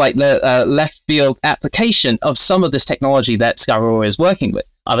another left field application of some of this technology that Skyrora is working with.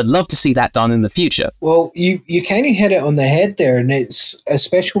 I would love to see that done in the future. Well, you kind of hit it on the head there, and it's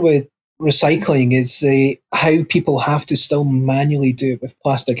especially with recycling is how people have to still manually do it with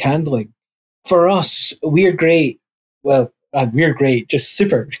plastic handling. For us, we're great. Well, we're great, just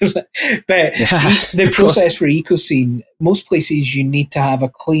super. But the process for EcoScene, most places you need to have a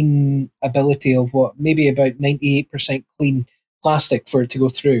clean ability of maybe about 98% clean plastic for it to go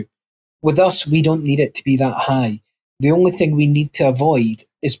through. With us, we don't need it to be that high. The only thing we need to avoid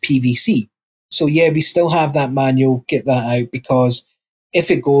is PVC. So yeah, we still have that manual, get that out, because if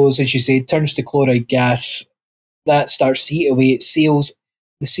it goes, as you say, it turns to chloride gas, that starts to eat away, it seals,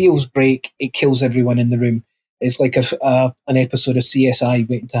 the seals break, it kills everyone in the room. It's like an episode of CSI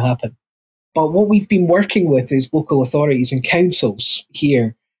waiting to happen. But what we've been working with is local authorities and councils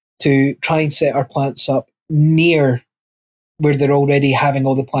here to try and set our plants up near where they're already having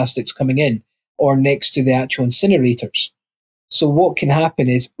all the plastics coming in, or next to the actual incinerators. So what can happen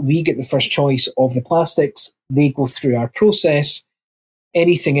is we get the first choice of the plastics, they go through our process,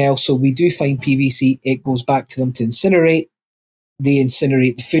 anything else, so we do find PVC, it goes back to them to incinerate, they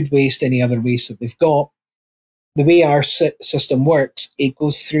incinerate the food waste, any other waste that they've got. The way our system works, it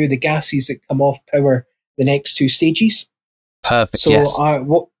goes through the gases that come off power the next two stages. Perfect. So yes.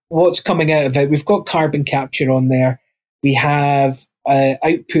 What's coming out of it, we've got carbon capture on there. We have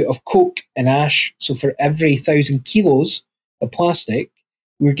output of coke and ash. So for every 1,000 kilos of plastic,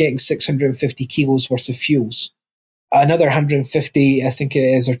 we're getting 650 kilos worth of fuels. Another 150, I think it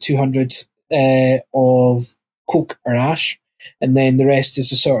is, or 200 of coke or ash. And then the rest is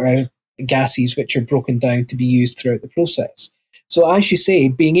the sort of gases which are broken down to be used throughout the process. So as you say,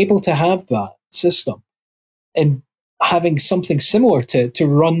 being able to have that system and having something similar to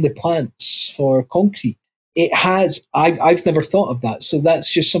run the plants for concrete, it has, I've never thought of that. So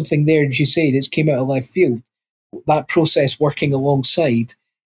that's just something there, as you said, it's came out of left field. That process working alongside,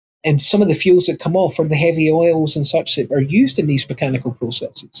 and some of the fuels that come off are the heavy oils and such that are used in these mechanical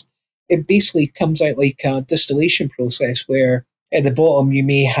processes. It basically comes out like a distillation process where at the bottom you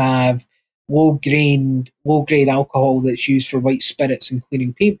may have low-grade alcohol that's used for white spirits and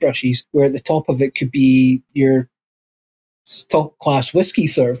cleaning paintbrushes, where at the top of it could be your top-class whiskey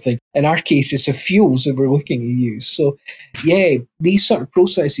sort of thing. In our case, it's the fuels that we're looking to use. So, yeah, these sort of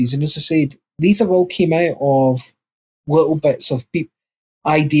processes, and as I said, these have all came out of little bits of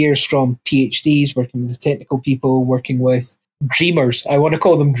ideas from PhDs, working with technical people, working with dreamers. I want to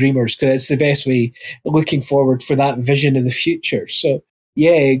call them dreamers because it's the best way, looking forward for that vision of the future. So,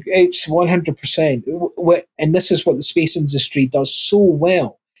 yeah, it's 100%. And this is what the space industry does so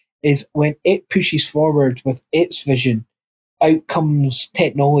well, is when it pushes forward with its vision, out comes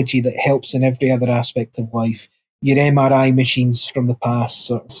technology that helps in every other aspect of life. Your MRI machines from the past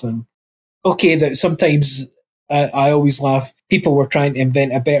sort of thing. Okay, that sometimes I always laugh. People were trying to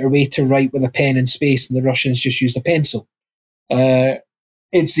invent a better way to write with a pen in space, and the Russians just used a pencil.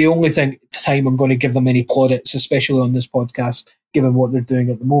 It's the only time I'm going to give them any plaudits, especially on this podcast, given what they're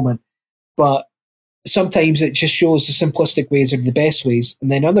doing at the moment. But sometimes it just shows the simplistic ways are the best ways,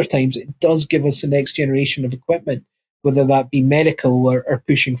 and then other times it does give us the next generation of equipment, whether that be medical or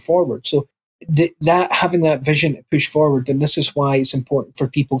pushing forward. So that having that vision to push forward, and this is why it's important for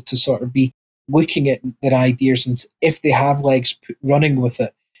people to sort of be looking at their ideas, and if they have legs, running with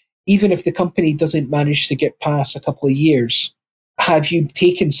it. Even if the company doesn't manage to get past a couple of years, have you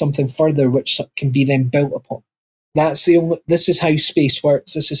taken something further which can be then built upon? This is how space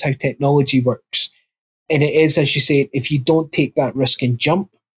works. This is how technology works. And it is, as you say, if you don't take that risk and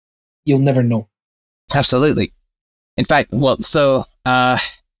jump, you'll never know. Absolutely. In fact,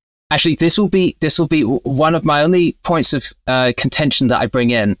 actually, this will be one of my only points of contention that I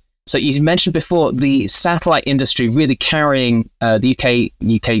bring in. So you mentioned before the satellite industry really carrying the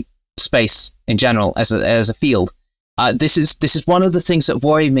UK space in general as a field. This is one of the things that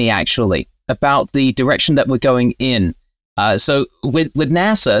worry me actually about the direction that we're going in. So with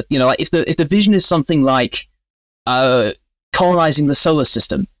NASA, like if the vision is something like colonizing the solar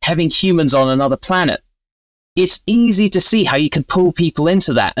system, having humans on another planet. It's easy to see how you can pull people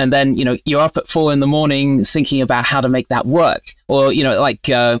into that. And then, you're up at 4 a.m. thinking about how to make that work. Or, you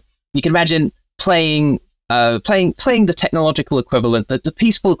can imagine playing the technological equivalent, the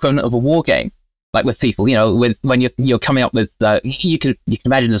peaceful equivalent of a war game, like with people, when you're coming up with, you can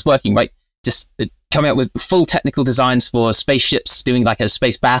imagine this working, right? Just coming up with full technical designs for spaceships doing like a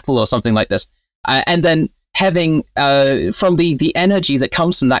space battle or something like this. And then having, from the energy that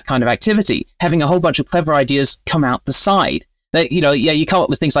comes from that kind of activity, having a whole bunch of clever ideas come out the side. That, you come up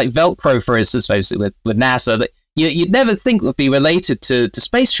with things like Velcro, for instance, with NASA, that you'd never think would be related to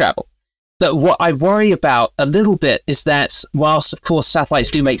space travel. But what I worry about a little bit is that whilst, of course,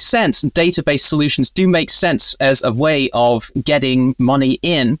 satellites do make sense and database solutions do make sense as a way of getting money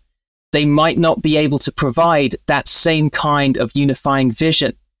in, they might not be able to provide that same kind of unifying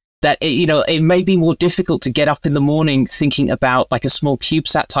vision. That, it may be more difficult to get up in the morning thinking about like a small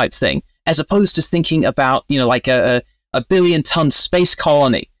CubeSat type thing, as opposed to thinking about, like a billion-ton space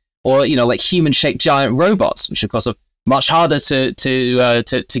colony, or, like human-shaped giant robots, which, of course, are much harder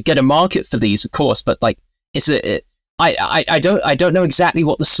to get a market for these, of course. But like, I don't know exactly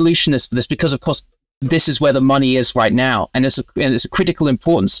what the solution is for this, because, of course, this is where the money is right now, and it's a critical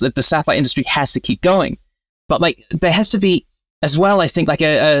importance that the satellite industry has to keep going. But like, there has to be as well, I think, like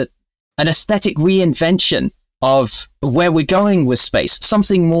an aesthetic reinvention of where we're going with space.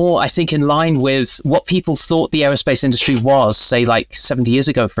 Something more, I think, in line with what people thought the aerospace industry was, say, like 70 years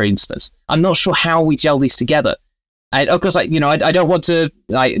ago, for instance. I'm not sure how we gel these together. And of course, like, I don't want to,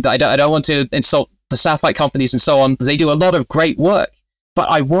 I don't want to insult the satellite companies and so on. They do a lot of great work, but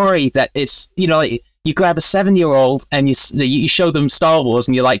I worry that it's, you grab a 7-year-old and you show them Star Wars,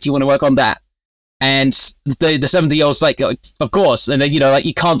 and you're like, do you want to work on that? And the 70-year-old's like, of course. And then, like,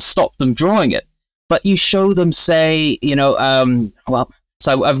 you can't stop them drawing it. But you show them, say,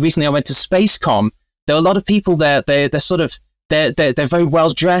 so recently I went to SpaceCom. There were a lot of people there. They're very well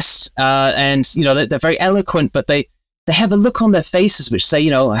dressed, and, they're very eloquent, but they have a look on their faces which say,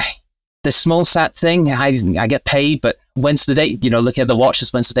 this small sat thing, I get paid, but when's the date? Look at the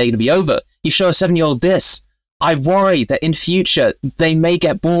watches, when's the day going to be over? You show a 7-year-old this. I worry that in future they may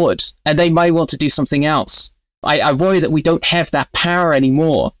get bored and they may want to do something else. I worry that we don't have that power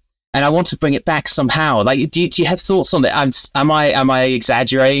anymore, and I want to bring it back somehow. Like, do you have thoughts on that? Am I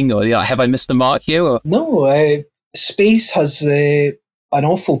exaggerating, or have I missed the mark here? Or? No, space has an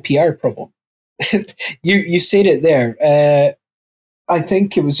awful PR problem. You said it there. I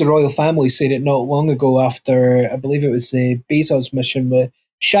think it was the royal family said it not long ago after, I believe it was the Bezos mission with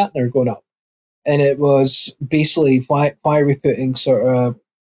Shatner going up. And it was basically, why are we putting sort of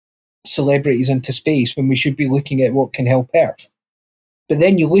celebrities into space when we should be looking at what can help Earth? But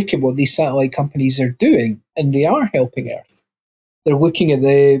then you look at what these satellite companies are doing, and they are helping Earth. They're looking at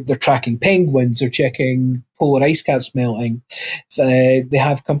they're tracking penguins, they're checking polar ice caps melting. They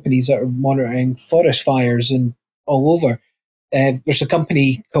have companies that are monitoring forest fires and all over. There's a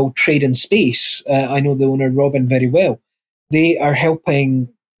company called Trade in Space. I know the owner, Robin, very well. They are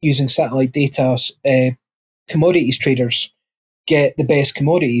helping, using satellite data, commodities traders get the best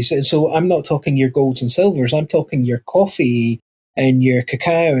commodities. And so I'm not talking your golds and silvers, I'm talking your coffee and your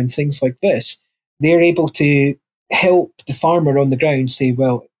cacao and things like this. They're able to help the farmer on the ground say,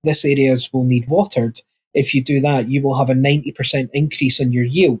 well, this area will need watered. If you do that, you will have a 90% increase on your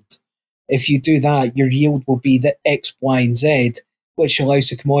yield. If you do that, your yield will be the X, Y, and Z, which allows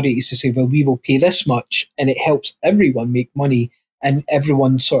the commodities to say, well, we will pay this much, and it helps everyone make money and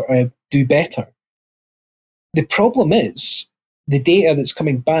everyone sort of do better. The problem is the data that's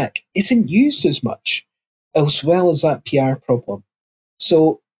coming back isn't used as much, as well as that PR problem.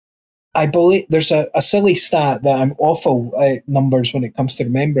 So I believe there's a silly stat that I'm awful at numbers when it comes to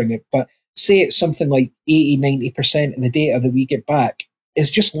remembering it, but say it's something like 80-90% of the data that we get back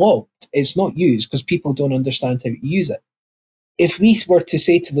is just logged. It's not used because people don't understand how to use it. If we were to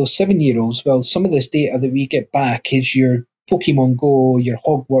say to those 7-year-olds, well, some of this data that we get back is your Pokemon Go, your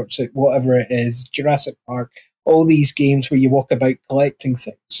Hogwarts, whatever it is, Jurassic Park, all these games where you walk about collecting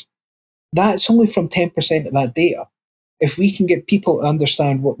things, that's only from 10% of that data. If we can get people to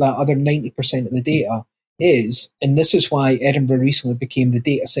understand what that other 90% of the data is, and this is why Edinburgh recently became the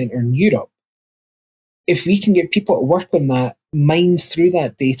data centre in Europe, if we can get people to work on that, mine through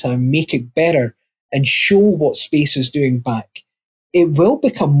that data and make it better and show what space is doing back, it will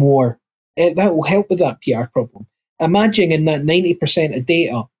become more, that will help with that PR problem. Imagine in that 90% of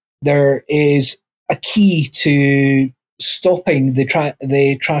data, there is a key to stopping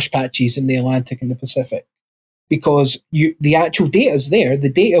the trash patches in the Atlantic and the Pacific. Because the actual data is there. The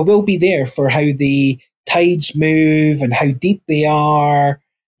data will be there for how the tides move and how deep they are,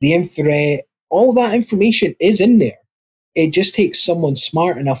 the infrared, all that information is in there. It just takes someone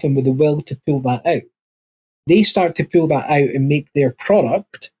smart enough and with the will to pull that out. They start to pull that out and make their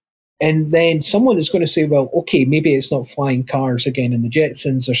product. And then someone is going to say, well, okay, maybe it's not flying cars again in the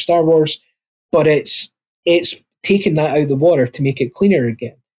Jetsons or Star Wars, but it's taking that out of the water to make it cleaner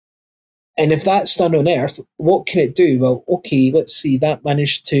again. And if that's done on Earth, what can it do? Well, okay, let's see, that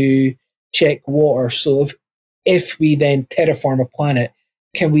managed to check water. So if we then terraform a planet,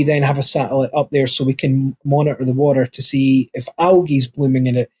 can we then have a satellite up there so we can monitor the water to see if algae's blooming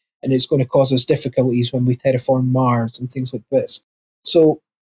in it and it's going to cause us difficulties when we terraform Mars and things like this. So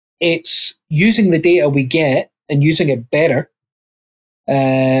it's using the data we get and using it better.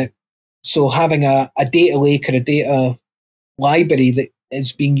 So having a data lake or a data library that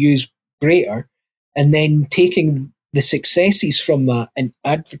is being used greater, and then taking the successes from that and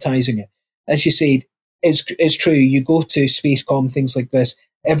advertising it. As you said, it's true. You go to Spacecom, things like this,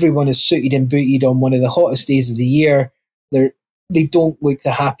 everyone is suited and booted on one of the hottest days of the year. They don't look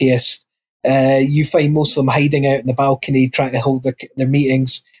the happiest. You find most of them hiding out in the balcony trying to hold their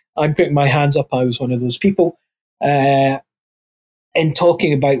meetings. I'm putting my hands up. I was one of those people. And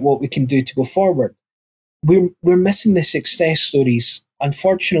talking about what we can do to go forward. We're missing the success stories.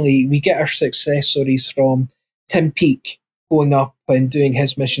 Unfortunately, we get our success stories from Tim Peake going up and doing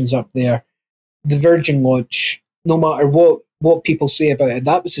his missions up there. The Virgin launch, no matter what people say about it,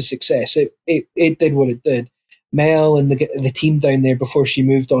 that was a success. It did what it did. Mel and the team down there before she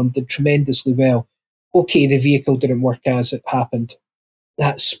moved on did tremendously well. Okay, the vehicle didn't work as it happened.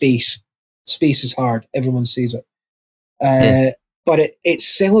 That's space. Space is hard. Everyone says it. But it's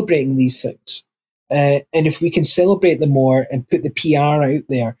celebrating these things. And if we can celebrate them more and put the PR out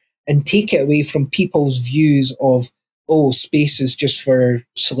there and take it away from people's views of, oh, space is just for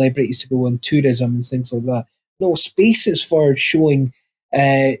celebrities to go on tourism and things like that. No, space is for showing,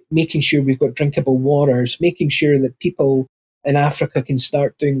 making sure we've got drinkable waters, making sure that people in Africa can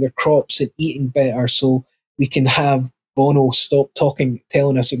start doing their crops and eating better so we can have Bono stop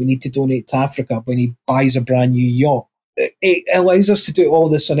telling us that we need to donate to Africa when he buys a brand new yacht. It allows us to do all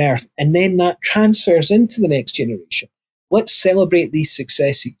this on Earth, and then that transfers into the next generation. Let's celebrate these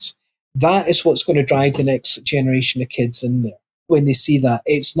successes. That is what's going to drive the next generation of kids in there when they see that.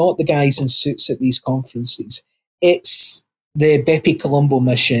 It's not the guys in suits at these conferences. It's the Bepi Colombo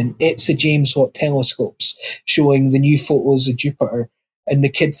mission. It's the James Watt telescopes showing the new photos of Jupiter, and the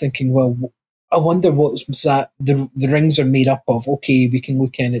kid thinking, well, I wonder what that the rings are made up of. Okay, we can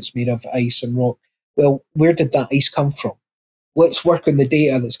look in, it's made of ice and rock. Well, where did that ice come from? Let's work on the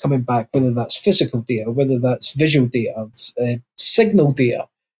data that's coming back, whether that's physical data, whether that's visual data, signal data.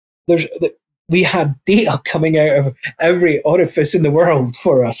 We have data coming out of every orifice in the world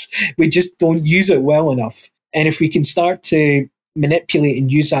for us. We just don't use it well enough. And if we can start to manipulate and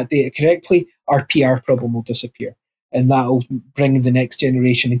use that data correctly, our PR problem will disappear. And that'll bring the next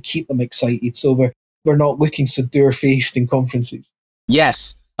generation and keep them excited. So we're not looking so door-faced in conferences.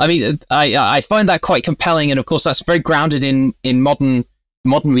 Yes. I mean, I find that quite compelling, and of course, that's very grounded in modern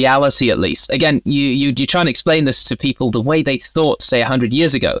reality. At least, again, you try and explain this to people the way they thought, say, 100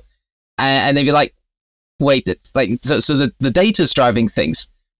 years ago, and they'd be like, "Wait, it's like so the data's driving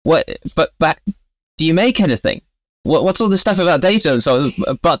things. What? But do you make anything? What's all this stuff about data?" And so,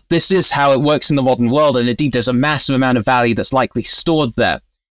 but this is how it works in the modern world, and indeed, there's a massive amount of value that's likely stored there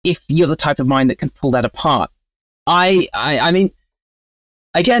if you're the type of mind that can pull that apart. I mean.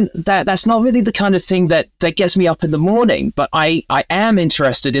 Again, that's not really the kind of thing that gets me up in the morning, but I am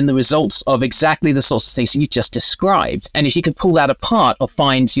interested in the results of exactly the sorts of things that you just described. And if you could pull that apart or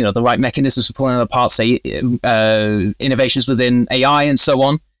find, the right mechanisms for pulling it apart, say, innovations within AI and so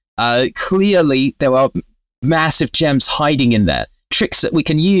on, clearly there are massive gems hiding in there, tricks that we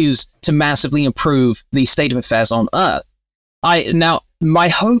can use to massively improve the state of affairs on Earth. Now, my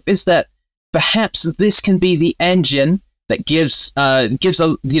hope is that perhaps this can be the engine that gives the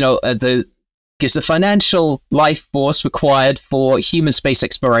financial life force required for human space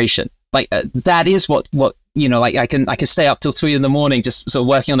exploration. Like that is what like I can stay up till 3 a.m. just sort of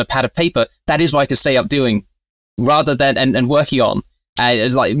working on a pad of paper. That is what I can stay up doing, rather than and working on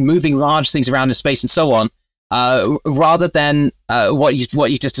like moving large things around in space and so on. Rather than what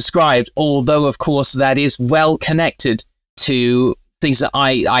you just described. Although of course that is well connected to things that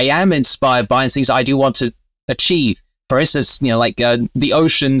I am inspired by and things I do want to achieve. For instance, the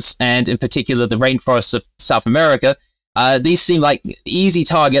oceans and in particular the rainforests of South America, these seem like easy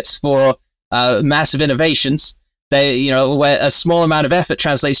targets for massive innovations. They, where a small amount of effort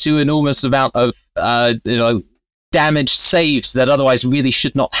translates to an enormous amount of, damage saves that otherwise really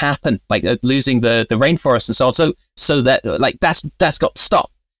should not happen, like losing the rainforest and so on. So that like that's got to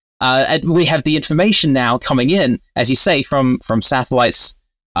stop. And we have the information now coming in, as you say, from satellites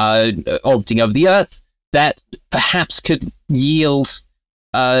orbiting over the Earth that perhaps could yield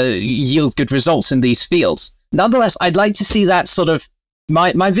good results in these fields. Nonetheless, I'd like to see that sort of.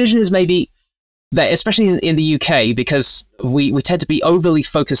 My vision is maybe that, especially in the UK, because we tend to be overly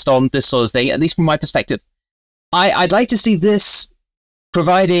focused on this sort of thing, at least from my perspective. I'd like to see this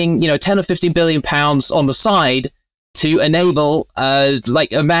providing, 10 or 15 billion pounds on the side to enable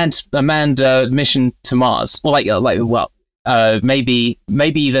like a manned mission to Mars, or maybe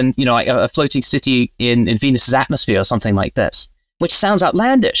even like a floating city in Venus's atmosphere or something like this, which sounds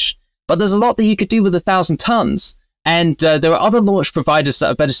outlandish, but there's a lot that you could do with 1,000 tons. And there are other launch providers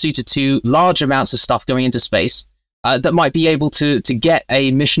that are better suited to large amounts of stuff going into space that might be able to get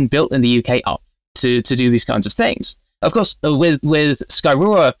a mission built in the UK up to do these kinds of things. Of course, with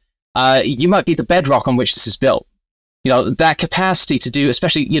Skyrora, you might be the bedrock on which this is built. That capacity to do,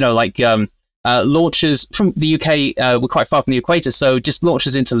 especially, launches from the UK, we're quite far from the equator, so just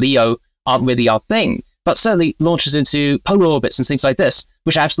launches into LEO aren't really our thing. But certainly launches into polar orbits and things like this,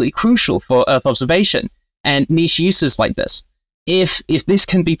 which are absolutely crucial for Earth observation and niche uses like this. If this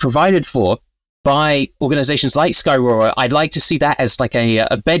can be provided for by organizations like Skyrora, I'd like to see that as like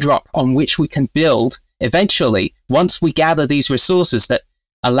a bedrock on which we can build eventually, once we gather these resources that,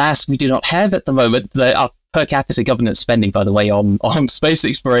 alas, we do not have at the moment. Our per capita government spending, by the way, on space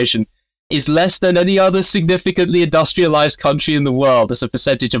exploration is less than any other significantly industrialized country in the world as a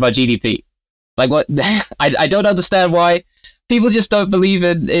percentage of our GDP. Like, what? I don't understand why people just don't believe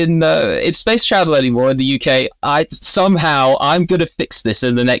in space travel anymore in the UK. I'm going to fix this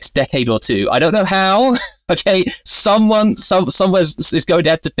in the next decade or two. I don't know how. Okay, somewhere is going to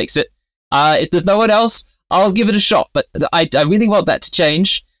have to fix it. If there's no one else, I'll give it a shot. But I really want that to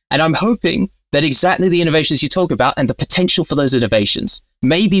change, and I'm hoping that exactly the innovations you talk about and the potential for those innovations,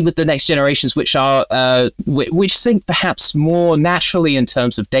 maybe with the next generations, which think perhaps more naturally in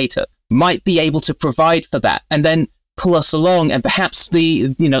terms of data, might be able to provide for that, and then pull us along. And perhaps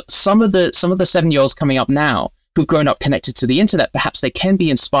some of the 7-year-olds coming up now who've grown up connected to the internet, perhaps they can be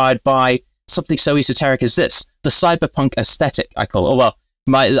inspired by something so esoteric as this, the cyberpunk aesthetic, I call it. Well,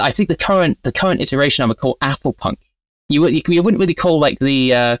 I think the current iteration I would call Applepunk. You wouldn't really call like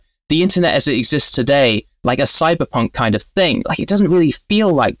the internet as it exists today like a cyberpunk kind of thing. Like, it doesn't really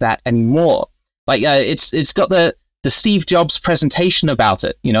feel like that anymore. Like it's got the Steve Jobs presentation about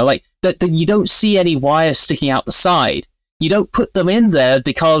it, like that you don't see any wires sticking out the side. You don't put them in there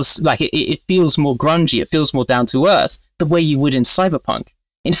because like it feels more grungy, it feels more down to earth, the way you would in cyberpunk.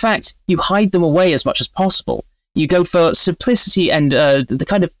 In fact, you hide them away as much as possible. You go for simplicity and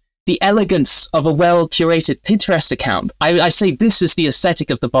the elegance of a well-curated Pinterest account. I say this is the aesthetic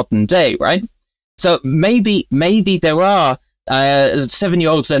of the modern day, right? So maybe there are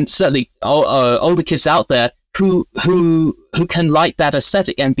 7-year-olds and certainly older kids out there who can like that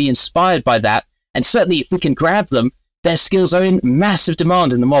aesthetic and be inspired by that. And certainly if we can grab them, their skills are in massive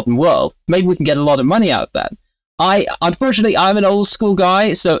demand in the modern world. Maybe we can get a lot of money out of that. Unfortunately, I'm an old school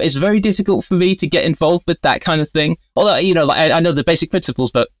guy, so it's very difficult for me to get involved with that kind of thing. Although, I know the basic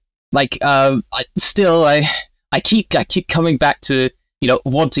principles, but like, I keep coming back to,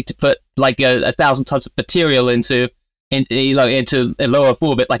 wanting to put like 1,000 tons of material into a lower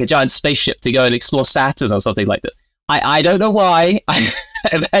orbit, like a giant spaceship to go and explore Saturn or something like this. I don't know why.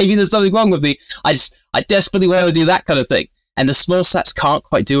 Maybe there's something wrong with me. I desperately want to do that kind of thing, and the small sats can't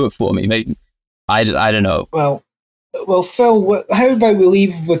quite do it for me. Maybe I don't know. Well, Phil, how about we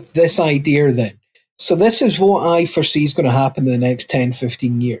leave with this idea then? So this is what I foresee is going to happen in the next 10,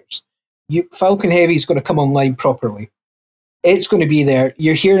 15 years. Falcon Heavy is going to come online properly. It's going to be there.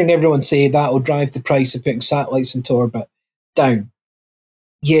 You're hearing everyone say that will drive the price of putting satellites into orbit down.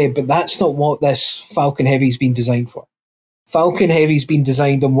 Yeah, but that's not what this Falcon Heavy's been designed for. Falcon Heavy's been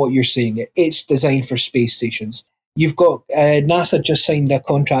designed on what you're saying. It's designed for space stations. You've got NASA just signed a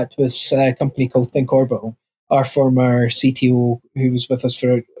contract with a company called Think Orbital. Our former CTO, who was with us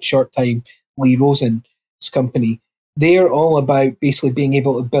for a short time, Lee Rosen's company. They're all about basically being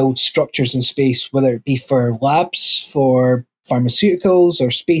able to build structures in space, whether it be for labs, for pharmaceuticals,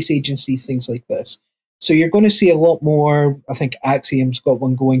 or space agencies, things like this. So you're going to see a lot more. I think Axiom's got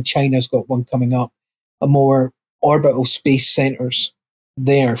one going, China's got one coming up, a more orbital space centres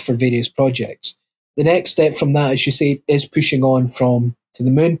there for various projects. The next step from that, as you say, is pushing on to the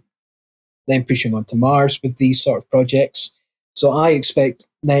moon, then pushing on to Mars with these sort of projects. So I expect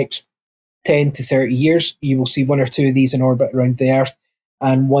next 10 to 30 years, you will see one or two of these in orbit around the Earth,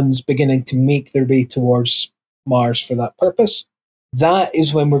 and ones beginning to make their way towards Mars for that purpose. That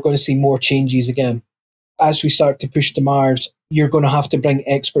is when we're going to see more changes again. As we start to push to Mars, you're going to have to bring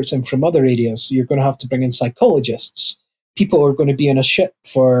experts in from other areas. You're going to have to bring in psychologists. People are going to be on a ship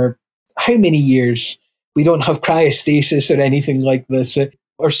for how many years? We don't have cryostasis or anything like this,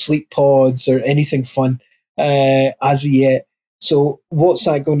 or sleep pods or anything fun as of yet. So what's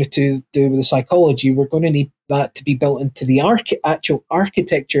that going to do with the psychology? We're going to need that to be built into the actual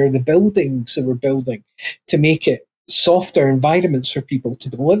architecture of the buildings that we're building to make it softer environments for people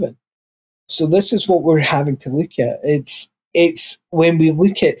to live in. So this is what we're having to look at. It's when we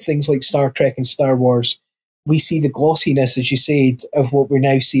look at things like Star Trek and Star Wars, we see the glossiness, as you said, of what we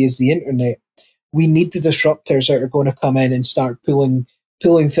now see as the internet. We need the disruptors that are going to come in and start pulling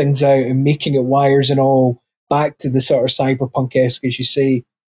things out and making it wires and all back to the sort of cyberpunk-esque, as you say,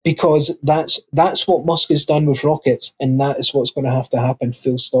 because that's what Musk has done with rockets, and that is what's going to have to happen,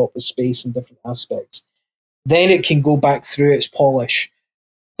 full stop, with space and different aspects. Then it can go back through its polish.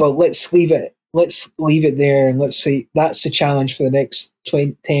 But let's leave it there, and let's say that's the challenge for the next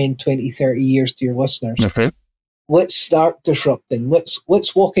 10, 20, 30 years to your listeners. Okay. Let's start disrupting.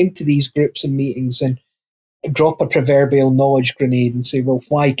 Let's walk into these groups and meetings and drop a proverbial knowledge grenade and say, well,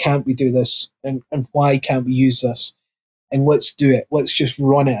 why can't we do this? And why can't we use this? And let's do it. Let's just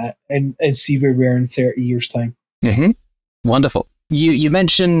run at it and see where we are in 30 years' time. Mm-hmm. Wonderful. You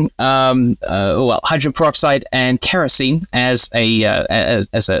mentioned hydrogen peroxide and kerosene as a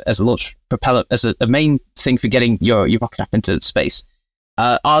launch propellant, as a main thing for getting your rocket up into space.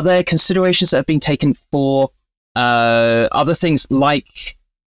 Are there considerations that have been taken for other things like,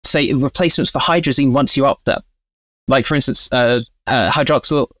 say, replacements for hydrazine once you're up there? Like, for instance,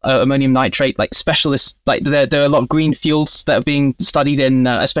 hydroxyl ammonium nitrate, like specialists, like there are a lot of green fuels that are being studied in,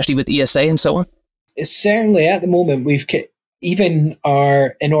 especially with ESA and so on. Certainly, at the moment, we've even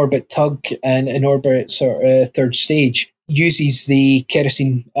our in-orbit tug and in-orbit sort of third stage uses the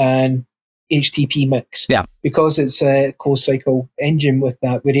kerosene and HTP mix. Yeah. Because it's a closed cycle engine with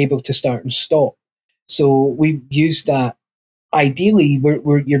that, we're able to start and stop. So we've used that. Ideally,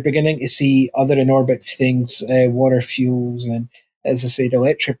 you're beginning to see other in-orbit things, water fuels and, as I said,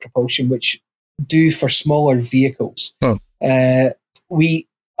 electric propulsion, which do for smaller vehicles. Oh.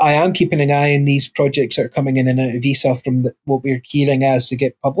 I am keeping an eye on these projects that are coming in and out of ESA from what we're hearing as they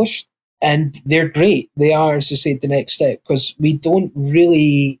get published. And they're great. They are, as I said, the next step, because we don't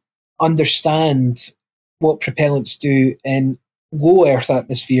really understand what propellants do in low Earth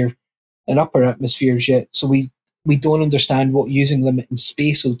atmosphere and upper atmospheres yet. So we don't understand what using them in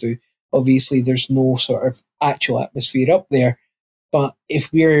space will do. Obviously, there's no sort of actual atmosphere up there. But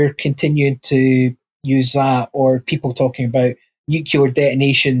if we're continuing to use that, or people talking about nuclear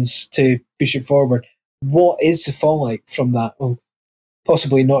detonations to push it forward, what is the fallout from that? Well,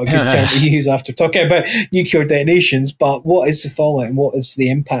 possibly not a good term to use after talking about nuclear detonations, but what is the fallout and what is the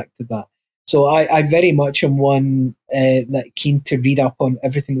impact of that? So I very much am one that keen to read up on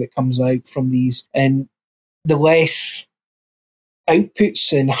everything that comes out from these, and the less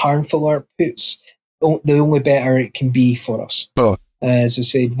outputs and harmful outputs, the only better it can be for us. Oh. As I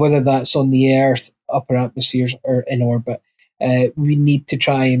said, whether that's on the Earth, upper atmospheres, or in orbit, we need to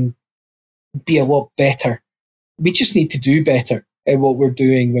try and be a lot better. We just need to do better at what we're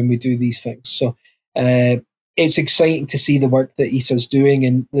doing when we do these things. So it's exciting to see the work that ESA's doing,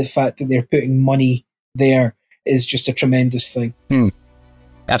 and the fact that they're putting money there is just a tremendous thing.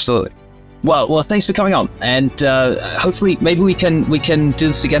 Absolutely. Well, thanks for coming on, and hopefully, maybe we can do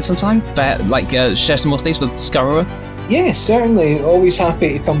this again sometime. Share some more things with Skyrora. Yeah, certainly. Always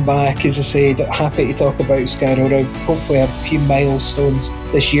happy to come back. As I said, happy to talk about Skyrora. Hopefully, have a few milestones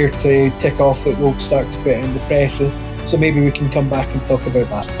this year to tick off that we'll start to put in the press. So maybe we can come back and talk about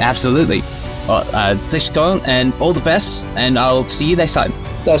that. Absolutely. Well, thanks for going, and all the best. And I'll see you next time.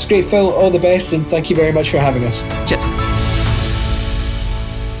 That's great, Phil. All the best, and thank you very much for having us. Cheers.